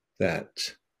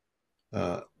that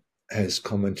has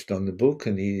commented on the book,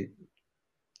 and he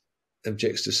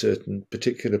objects to certain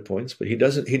particular points, but he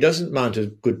doesn't mount a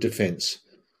good defense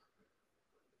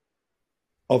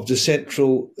of the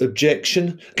central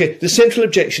objection. Okay, the central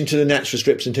objection to the naturalist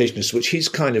representationalist, which he's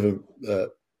kind of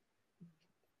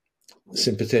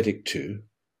sympathetic to,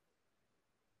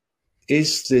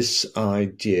 is this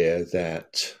idea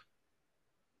that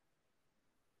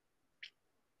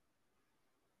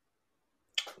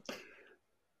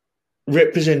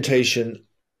representation,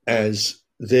 as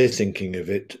they're thinking of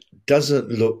it, doesn't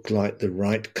look like the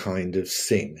right kind of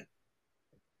thing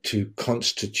to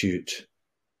constitute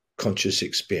conscious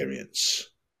experience.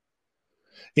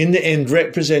 In the end,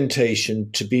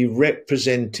 representation, to be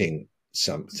representing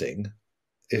something,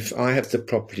 if I have the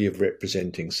property of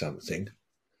representing something,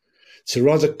 it's a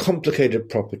rather complicated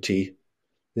property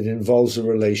that involves a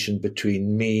relation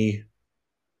between me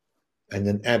and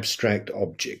an abstract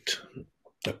object,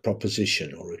 a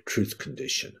proposition or a truth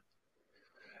condition.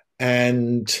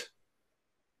 And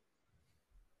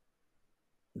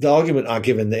the argument I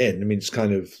give in the end, I mean, it's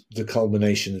kind of the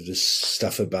culmination of this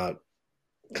stuff about,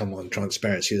 come on,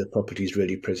 transparency, the property is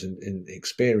really present in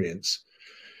experience,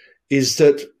 is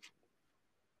that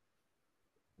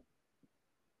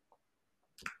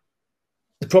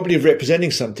the property of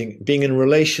representing something being in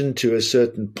relation to a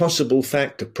certain possible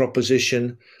fact, a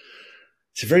proposition,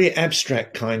 it's a very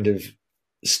abstract kind of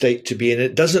state to be in.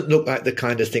 It doesn't look like the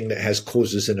kind of thing that has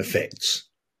causes and effects.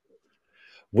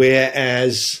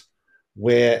 Whereas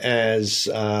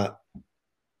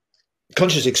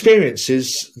conscious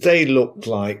experiences, they look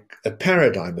like a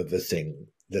paradigm of a thing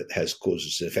that has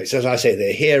causes and effects. As I say,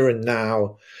 they're here and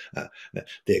now.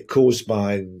 They're caused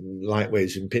by light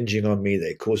waves impinging on me.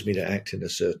 They cause me to act in a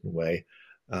certain way.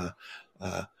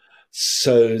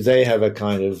 So they have a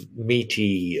kind of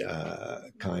meaty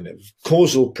kind of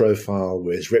causal profile,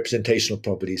 whereas representational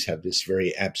properties have this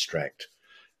very abstract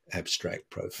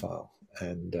profile.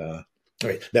 And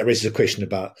that raises a question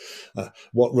about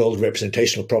what role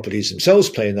representational properties themselves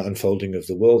play in the unfolding of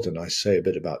the world, and I say a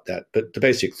bit about that. But the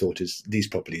basic thought is these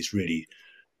properties really,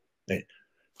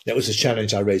 that was a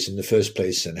challenge I raised in the first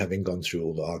place, and having gone through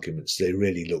all the arguments,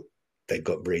 they've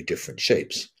got very different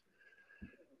shapes.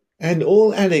 And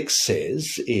all Alex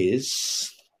says is,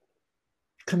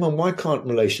 come on, why can't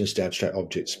relations to abstract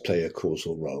objects play a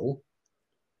causal role?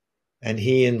 And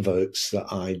he invokes the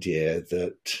idea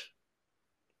that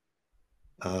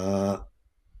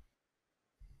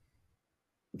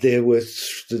there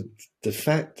was the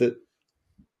fact that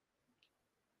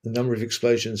the number of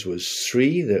explosions was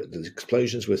 3, that the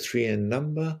explosions were 3 in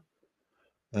number,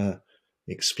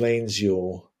 explains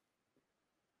your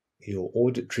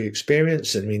auditory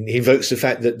experience. I mean, he invokes the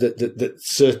fact that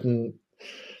certain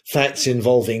facts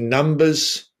involving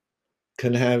numbers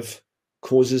can have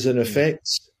causes and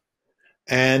effects.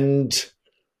 And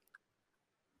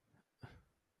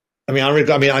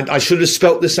I should have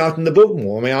spelt this out in the book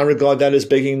more. I mean, I regard that as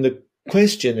begging the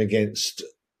question against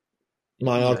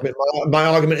my argument. My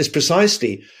argument is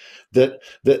precisely that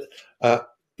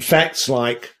facts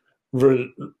like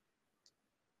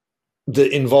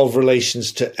that involve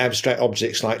relations to abstract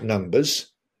objects like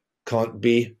numbers can't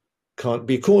be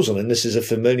causal. And this is a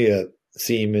familiar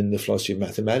theme in the philosophy of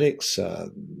mathematics,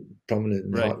 prominent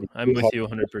in right. I'm with you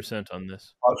 100% on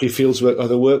this. Hartley Field's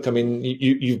other work. I mean,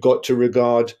 you've got to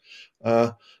regard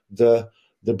the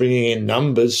bringing in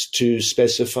numbers to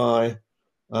specify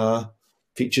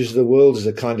features of the world as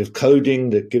a kind of coding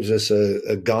that gives us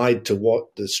a guide to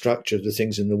what the structure of the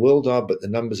things in the world are, but the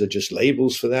numbers are just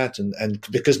labels for that. And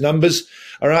because numbers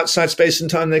are outside space and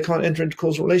time, they can't enter into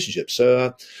causal relationships.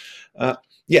 So,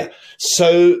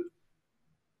 So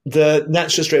the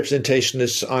naturalist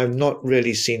representationists, I've not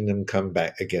really seen them come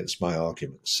back against my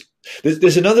arguments.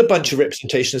 There's another bunch of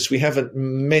representationists we haven't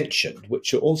mentioned,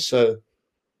 which are also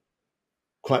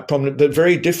quite prominent, but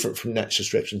very different from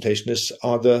naturalist representationists,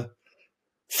 are the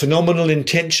phenomenal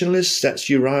intentionalists. That's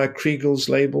Uriah Kriegel's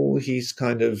label. He's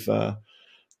kind of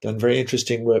done very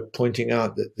interesting work pointing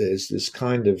out that there's this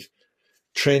kind of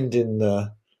trend in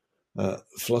the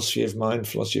philosophy of mind,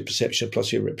 philosophy of perception,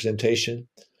 philosophy of representation,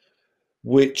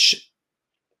 which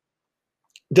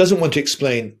doesn't want to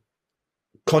explain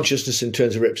consciousness in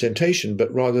terms of representation,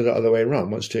 but rather the other way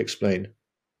around, wants to explain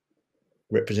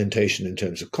representation in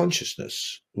terms of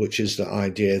consciousness, which is the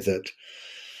idea that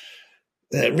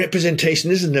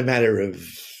representation isn't a matter of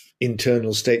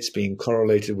internal states being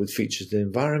correlated with features of the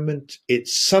environment.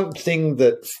 It's something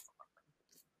that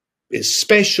is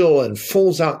special and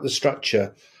falls out the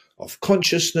structure of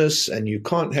consciousness, and you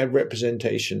can't have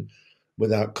representation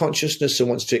without consciousness, and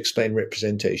wants to explain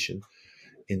representation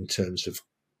in terms of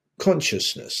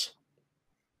consciousness.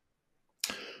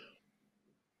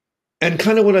 And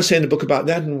kind of what I say in the book about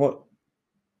that, and what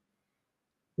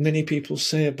many people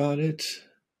say about it,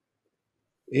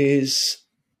 is,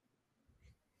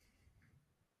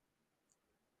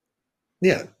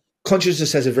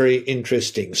 consciousness has a very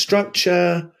interesting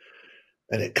structure,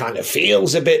 and it kind of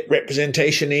feels a bit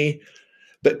representation-y.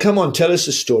 But come on, tell us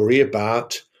a story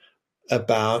about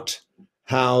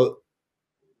how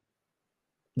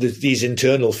these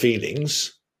internal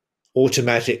feelings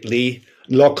automatically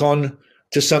lock on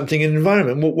to something in the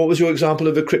environment. What was your example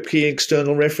of a Kripke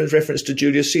external reference to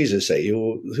Julius Caesar, say?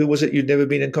 Who was it? You'd never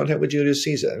been in contact with Julius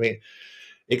Caesar. I mean,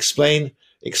 explain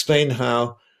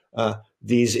how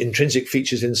these intrinsic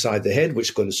features inside the head,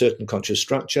 which got a certain conscious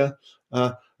structure,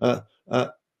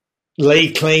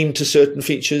 lay claim to certain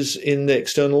features in the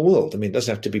external world. I mean, it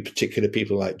doesn't have to be particular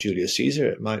people like Julius Caesar.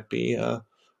 It might be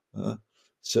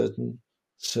certain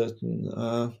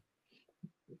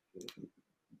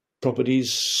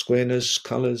properties, squareness,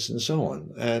 colors, and so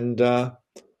on. And the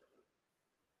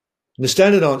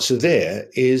standard answer there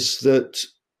is that,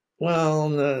 well,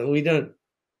 no, we don't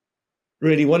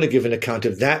really want to give an account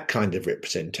of that kind of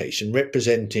representation,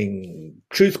 representing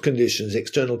truth conditions,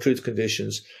 external truth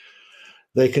conditions.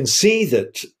 They can see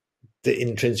that the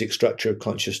intrinsic structure of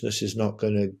consciousness is not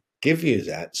going to give you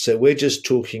that. So we're just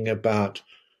talking about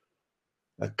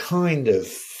a kind of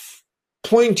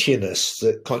pointiness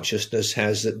that consciousness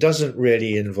has that doesn't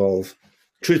really involve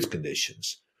truth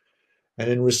conditions. And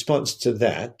in response to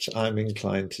that, I'm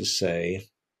inclined to say,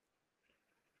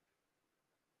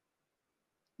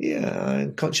 Yeah,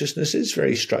 and consciousness is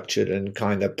very structured and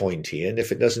kind of pointy. And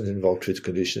if it doesn't involve truth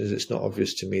conditions, it's not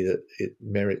obvious to me that it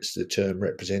merits the term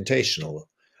representational.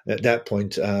 At that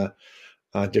point,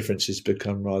 our differences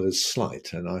become rather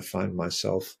slight, and I find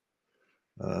myself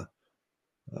uh,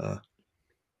 uh,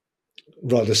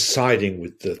 rather siding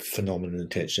with the phenomenon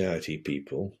intentionality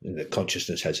people, in that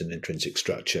consciousness has an intrinsic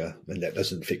structure, and that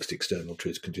doesn't fix external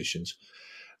truth conditions.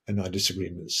 And our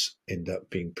disagreements end up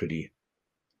being pretty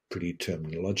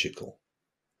terminological.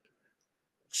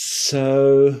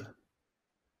 So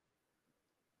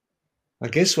I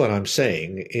guess what I'm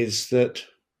saying is that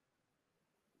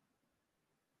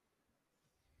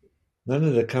none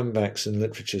of the comebacks in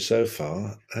literature so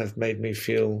far have made me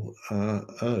feel,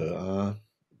 my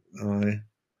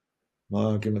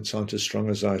arguments aren't as strong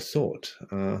as I thought.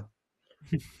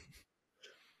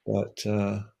 But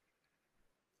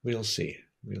we'll see.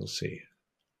 We'll see.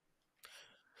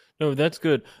 No, that's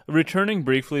good. Returning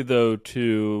briefly, though,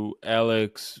 to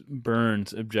Alex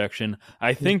Burns' objection,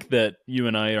 I think that you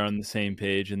and I are on the same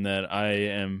page in that I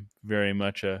am very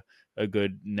much a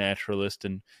good naturalist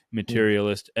and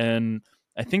materialist. And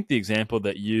I think the example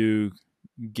that you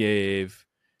gave,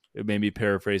 maybe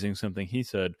paraphrasing something he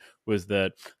said, was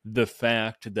that the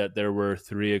fact that there were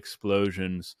 3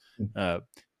 explosions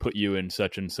put you in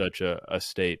such and such a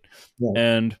state. Yeah.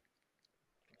 And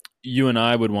you and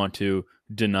I would want to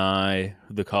deny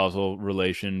the causal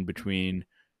relation between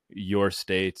your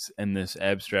states and this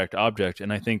abstract object.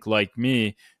 And I think, like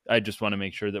me, I just want to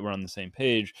make sure that we're on the same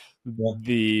page. Yeah.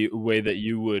 The way that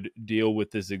you would deal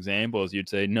with this example is you'd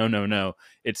say, no,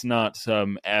 it's not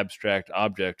some abstract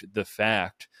object. The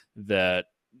fact that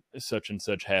such and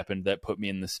such happened that put me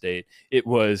in the state, it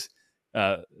was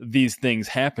these things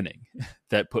happening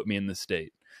that put me in the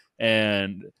state.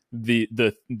 And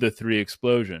the 3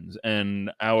 explosions,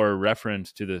 and our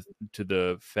reference to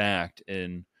the fact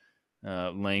in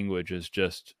language is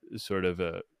just sort of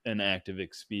an act of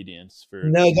expedience for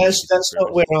No, that's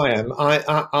not where I am.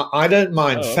 I don't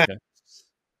mind Oh, facts. okay.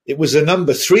 It was a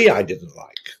number 3 I didn't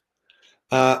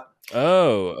like.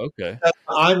 Oh, okay.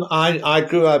 I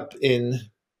grew up in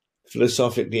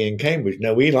philosophically in Cambridge.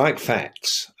 Now we like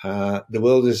facts. The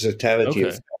world is a totality of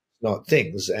Okay. facts, not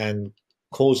things, and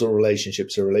causal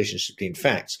relationships are relationships between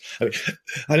facts. I mean,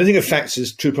 I don't think of facts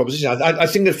as true propositions. I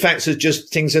think of facts as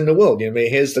just things in the world. I mean,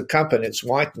 here's the cup and it's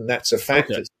white, and that's a fact.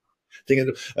 Okay.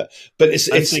 But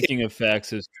I'm thinking of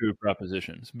facts as true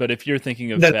propositions. But if you're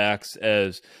thinking of no, facts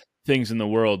as things in the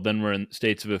world, then we're in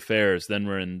states of affairs. Then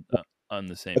we're in on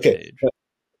the same okay. page.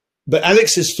 But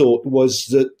Alex's thought was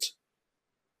that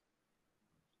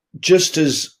just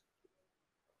as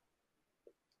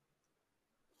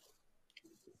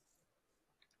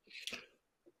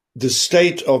the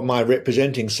state of my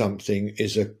representing something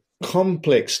is a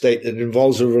complex state that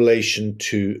involves a relation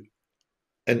to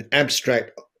an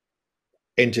abstract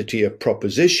entity, a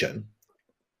proposition,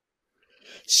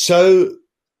 so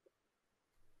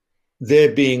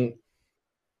there being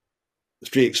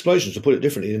 3 explosions, to put it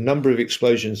differently, the number of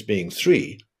explosions being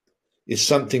 3 is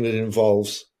something that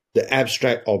involves the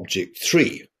abstract object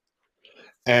 3.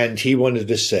 And he wanted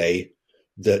to say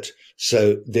that,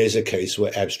 so there's a case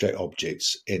where abstract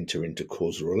objects enter into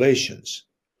causal relations.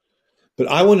 But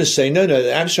I want to say, no,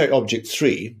 the abstract object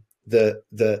 3,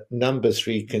 the number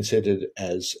 3 considered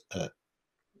as an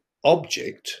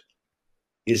object,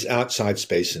 is outside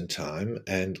space and time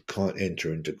and can't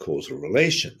enter into causal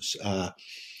relations.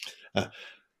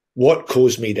 What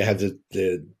caused me to have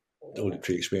the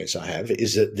auditory experience I have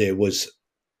is that there was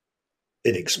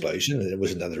an explosion, and there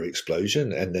was another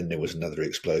explosion, and then there was another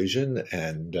explosion,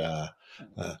 and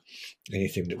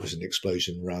anything that was an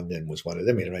explosion around then was one of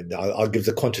them. I mean, I'll give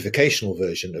the quantificational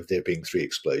version of there being 3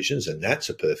 explosions, and that's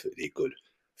a perfectly good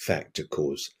fact to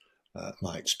cause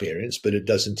my experience, but it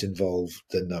doesn't involve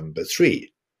the number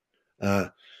 3.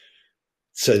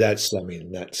 So that's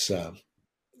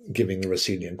giving the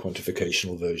Russellian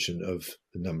quantificational version of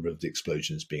the number of the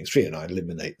explosions being 3, and I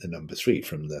eliminate the number 3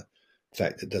 from the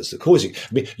fact that does the causing.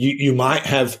 I mean, you might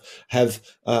have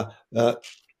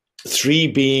 3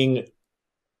 being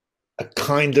a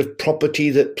kind of property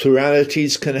that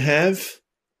pluralities can have.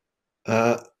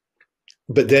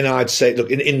 But then I'd say, look,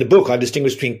 in the book, I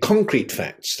distinguish between concrete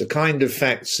facts, the kind of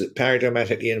facts that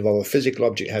paradigmatically involve a physical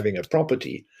object having a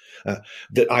property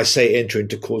that I say enter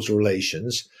into causal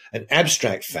relations, and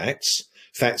abstract facts,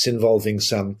 facts involving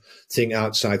something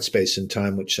outside space and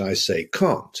time, which I say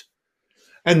can't.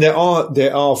 And there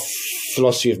are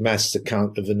philosophy of maths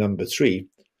account of the number 3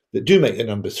 that do make the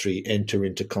number 3 enter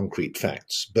into concrete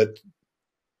facts, but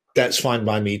that's fine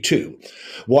by me too.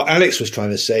 What Alex was trying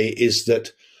to say is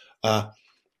that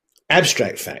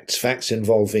abstract facts, facts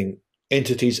involving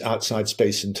entities outside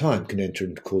space and time, can enter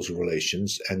into causal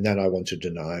relations, and that I want to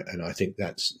deny, and I think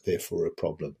that's therefore a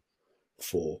problem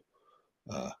for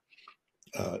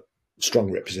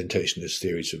strong representationalist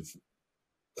theories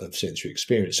of sensory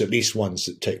experience, at least ones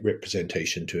that take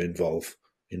representation to involve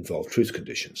truth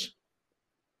conditions.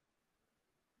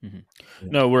 Mm-hmm. Yeah.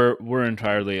 No, we're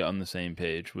entirely on the same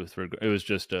page with it was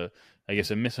just a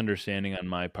misunderstanding on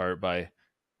my part by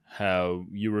how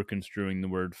you were construing the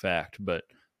word fact, but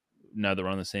now that we're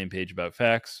on the same page about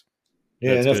facts,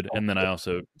 that's good. And then I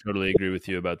also totally agree with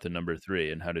you about the number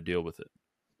 3 and how to deal with it.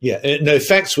 Yeah, no,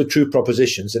 facts were true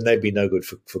propositions, and they'd be no good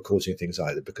for causing things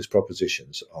either, because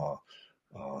propositions are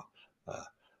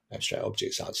abstract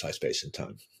objects outside space and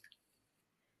time.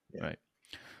 Yeah. Right.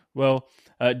 Well,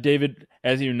 David,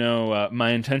 as you know,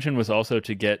 my intention was also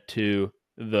to get to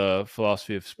the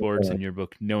philosophy of sports in your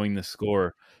book, Knowing the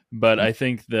Score, but I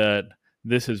think that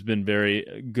this has been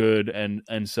very good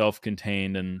and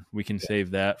self-contained, and we can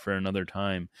save that for another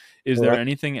time. Is there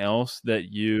anything else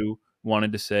that you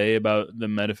wanted to say about the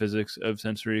metaphysics of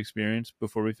sensory experience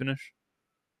before we finish?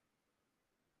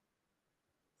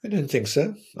 I don't think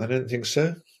so.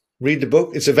 Read the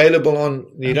book. It's available on.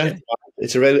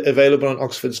 It's available on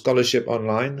Oxford Scholarship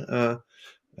online,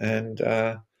 and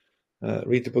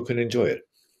read the book and enjoy it.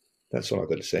 That's all I've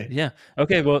got to say. Yeah.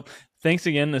 Okay. Well, thanks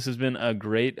again. This has been a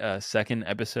great second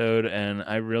episode, and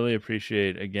I really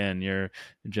appreciate, again, your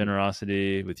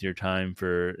generosity with your time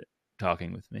for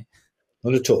talking with me.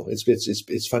 Not at all.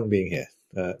 It's fun being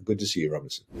here. Good to see you,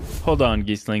 Robinson. Hold on,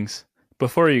 Geeslings.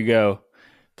 Before you go,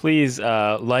 please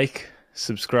like,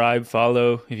 subscribe,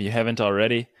 follow if you haven't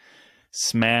already.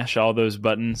 Smash all those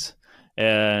buttons.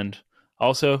 And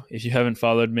also, if you haven't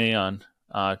followed me on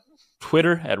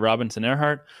Twitter at Robinson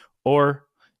Earhart, or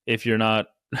if you're not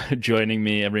joining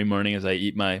me every morning as I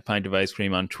eat my pint of ice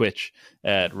cream on Twitch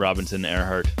at Robinson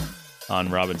Earhart on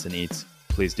Robinson Eats,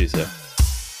 please do so.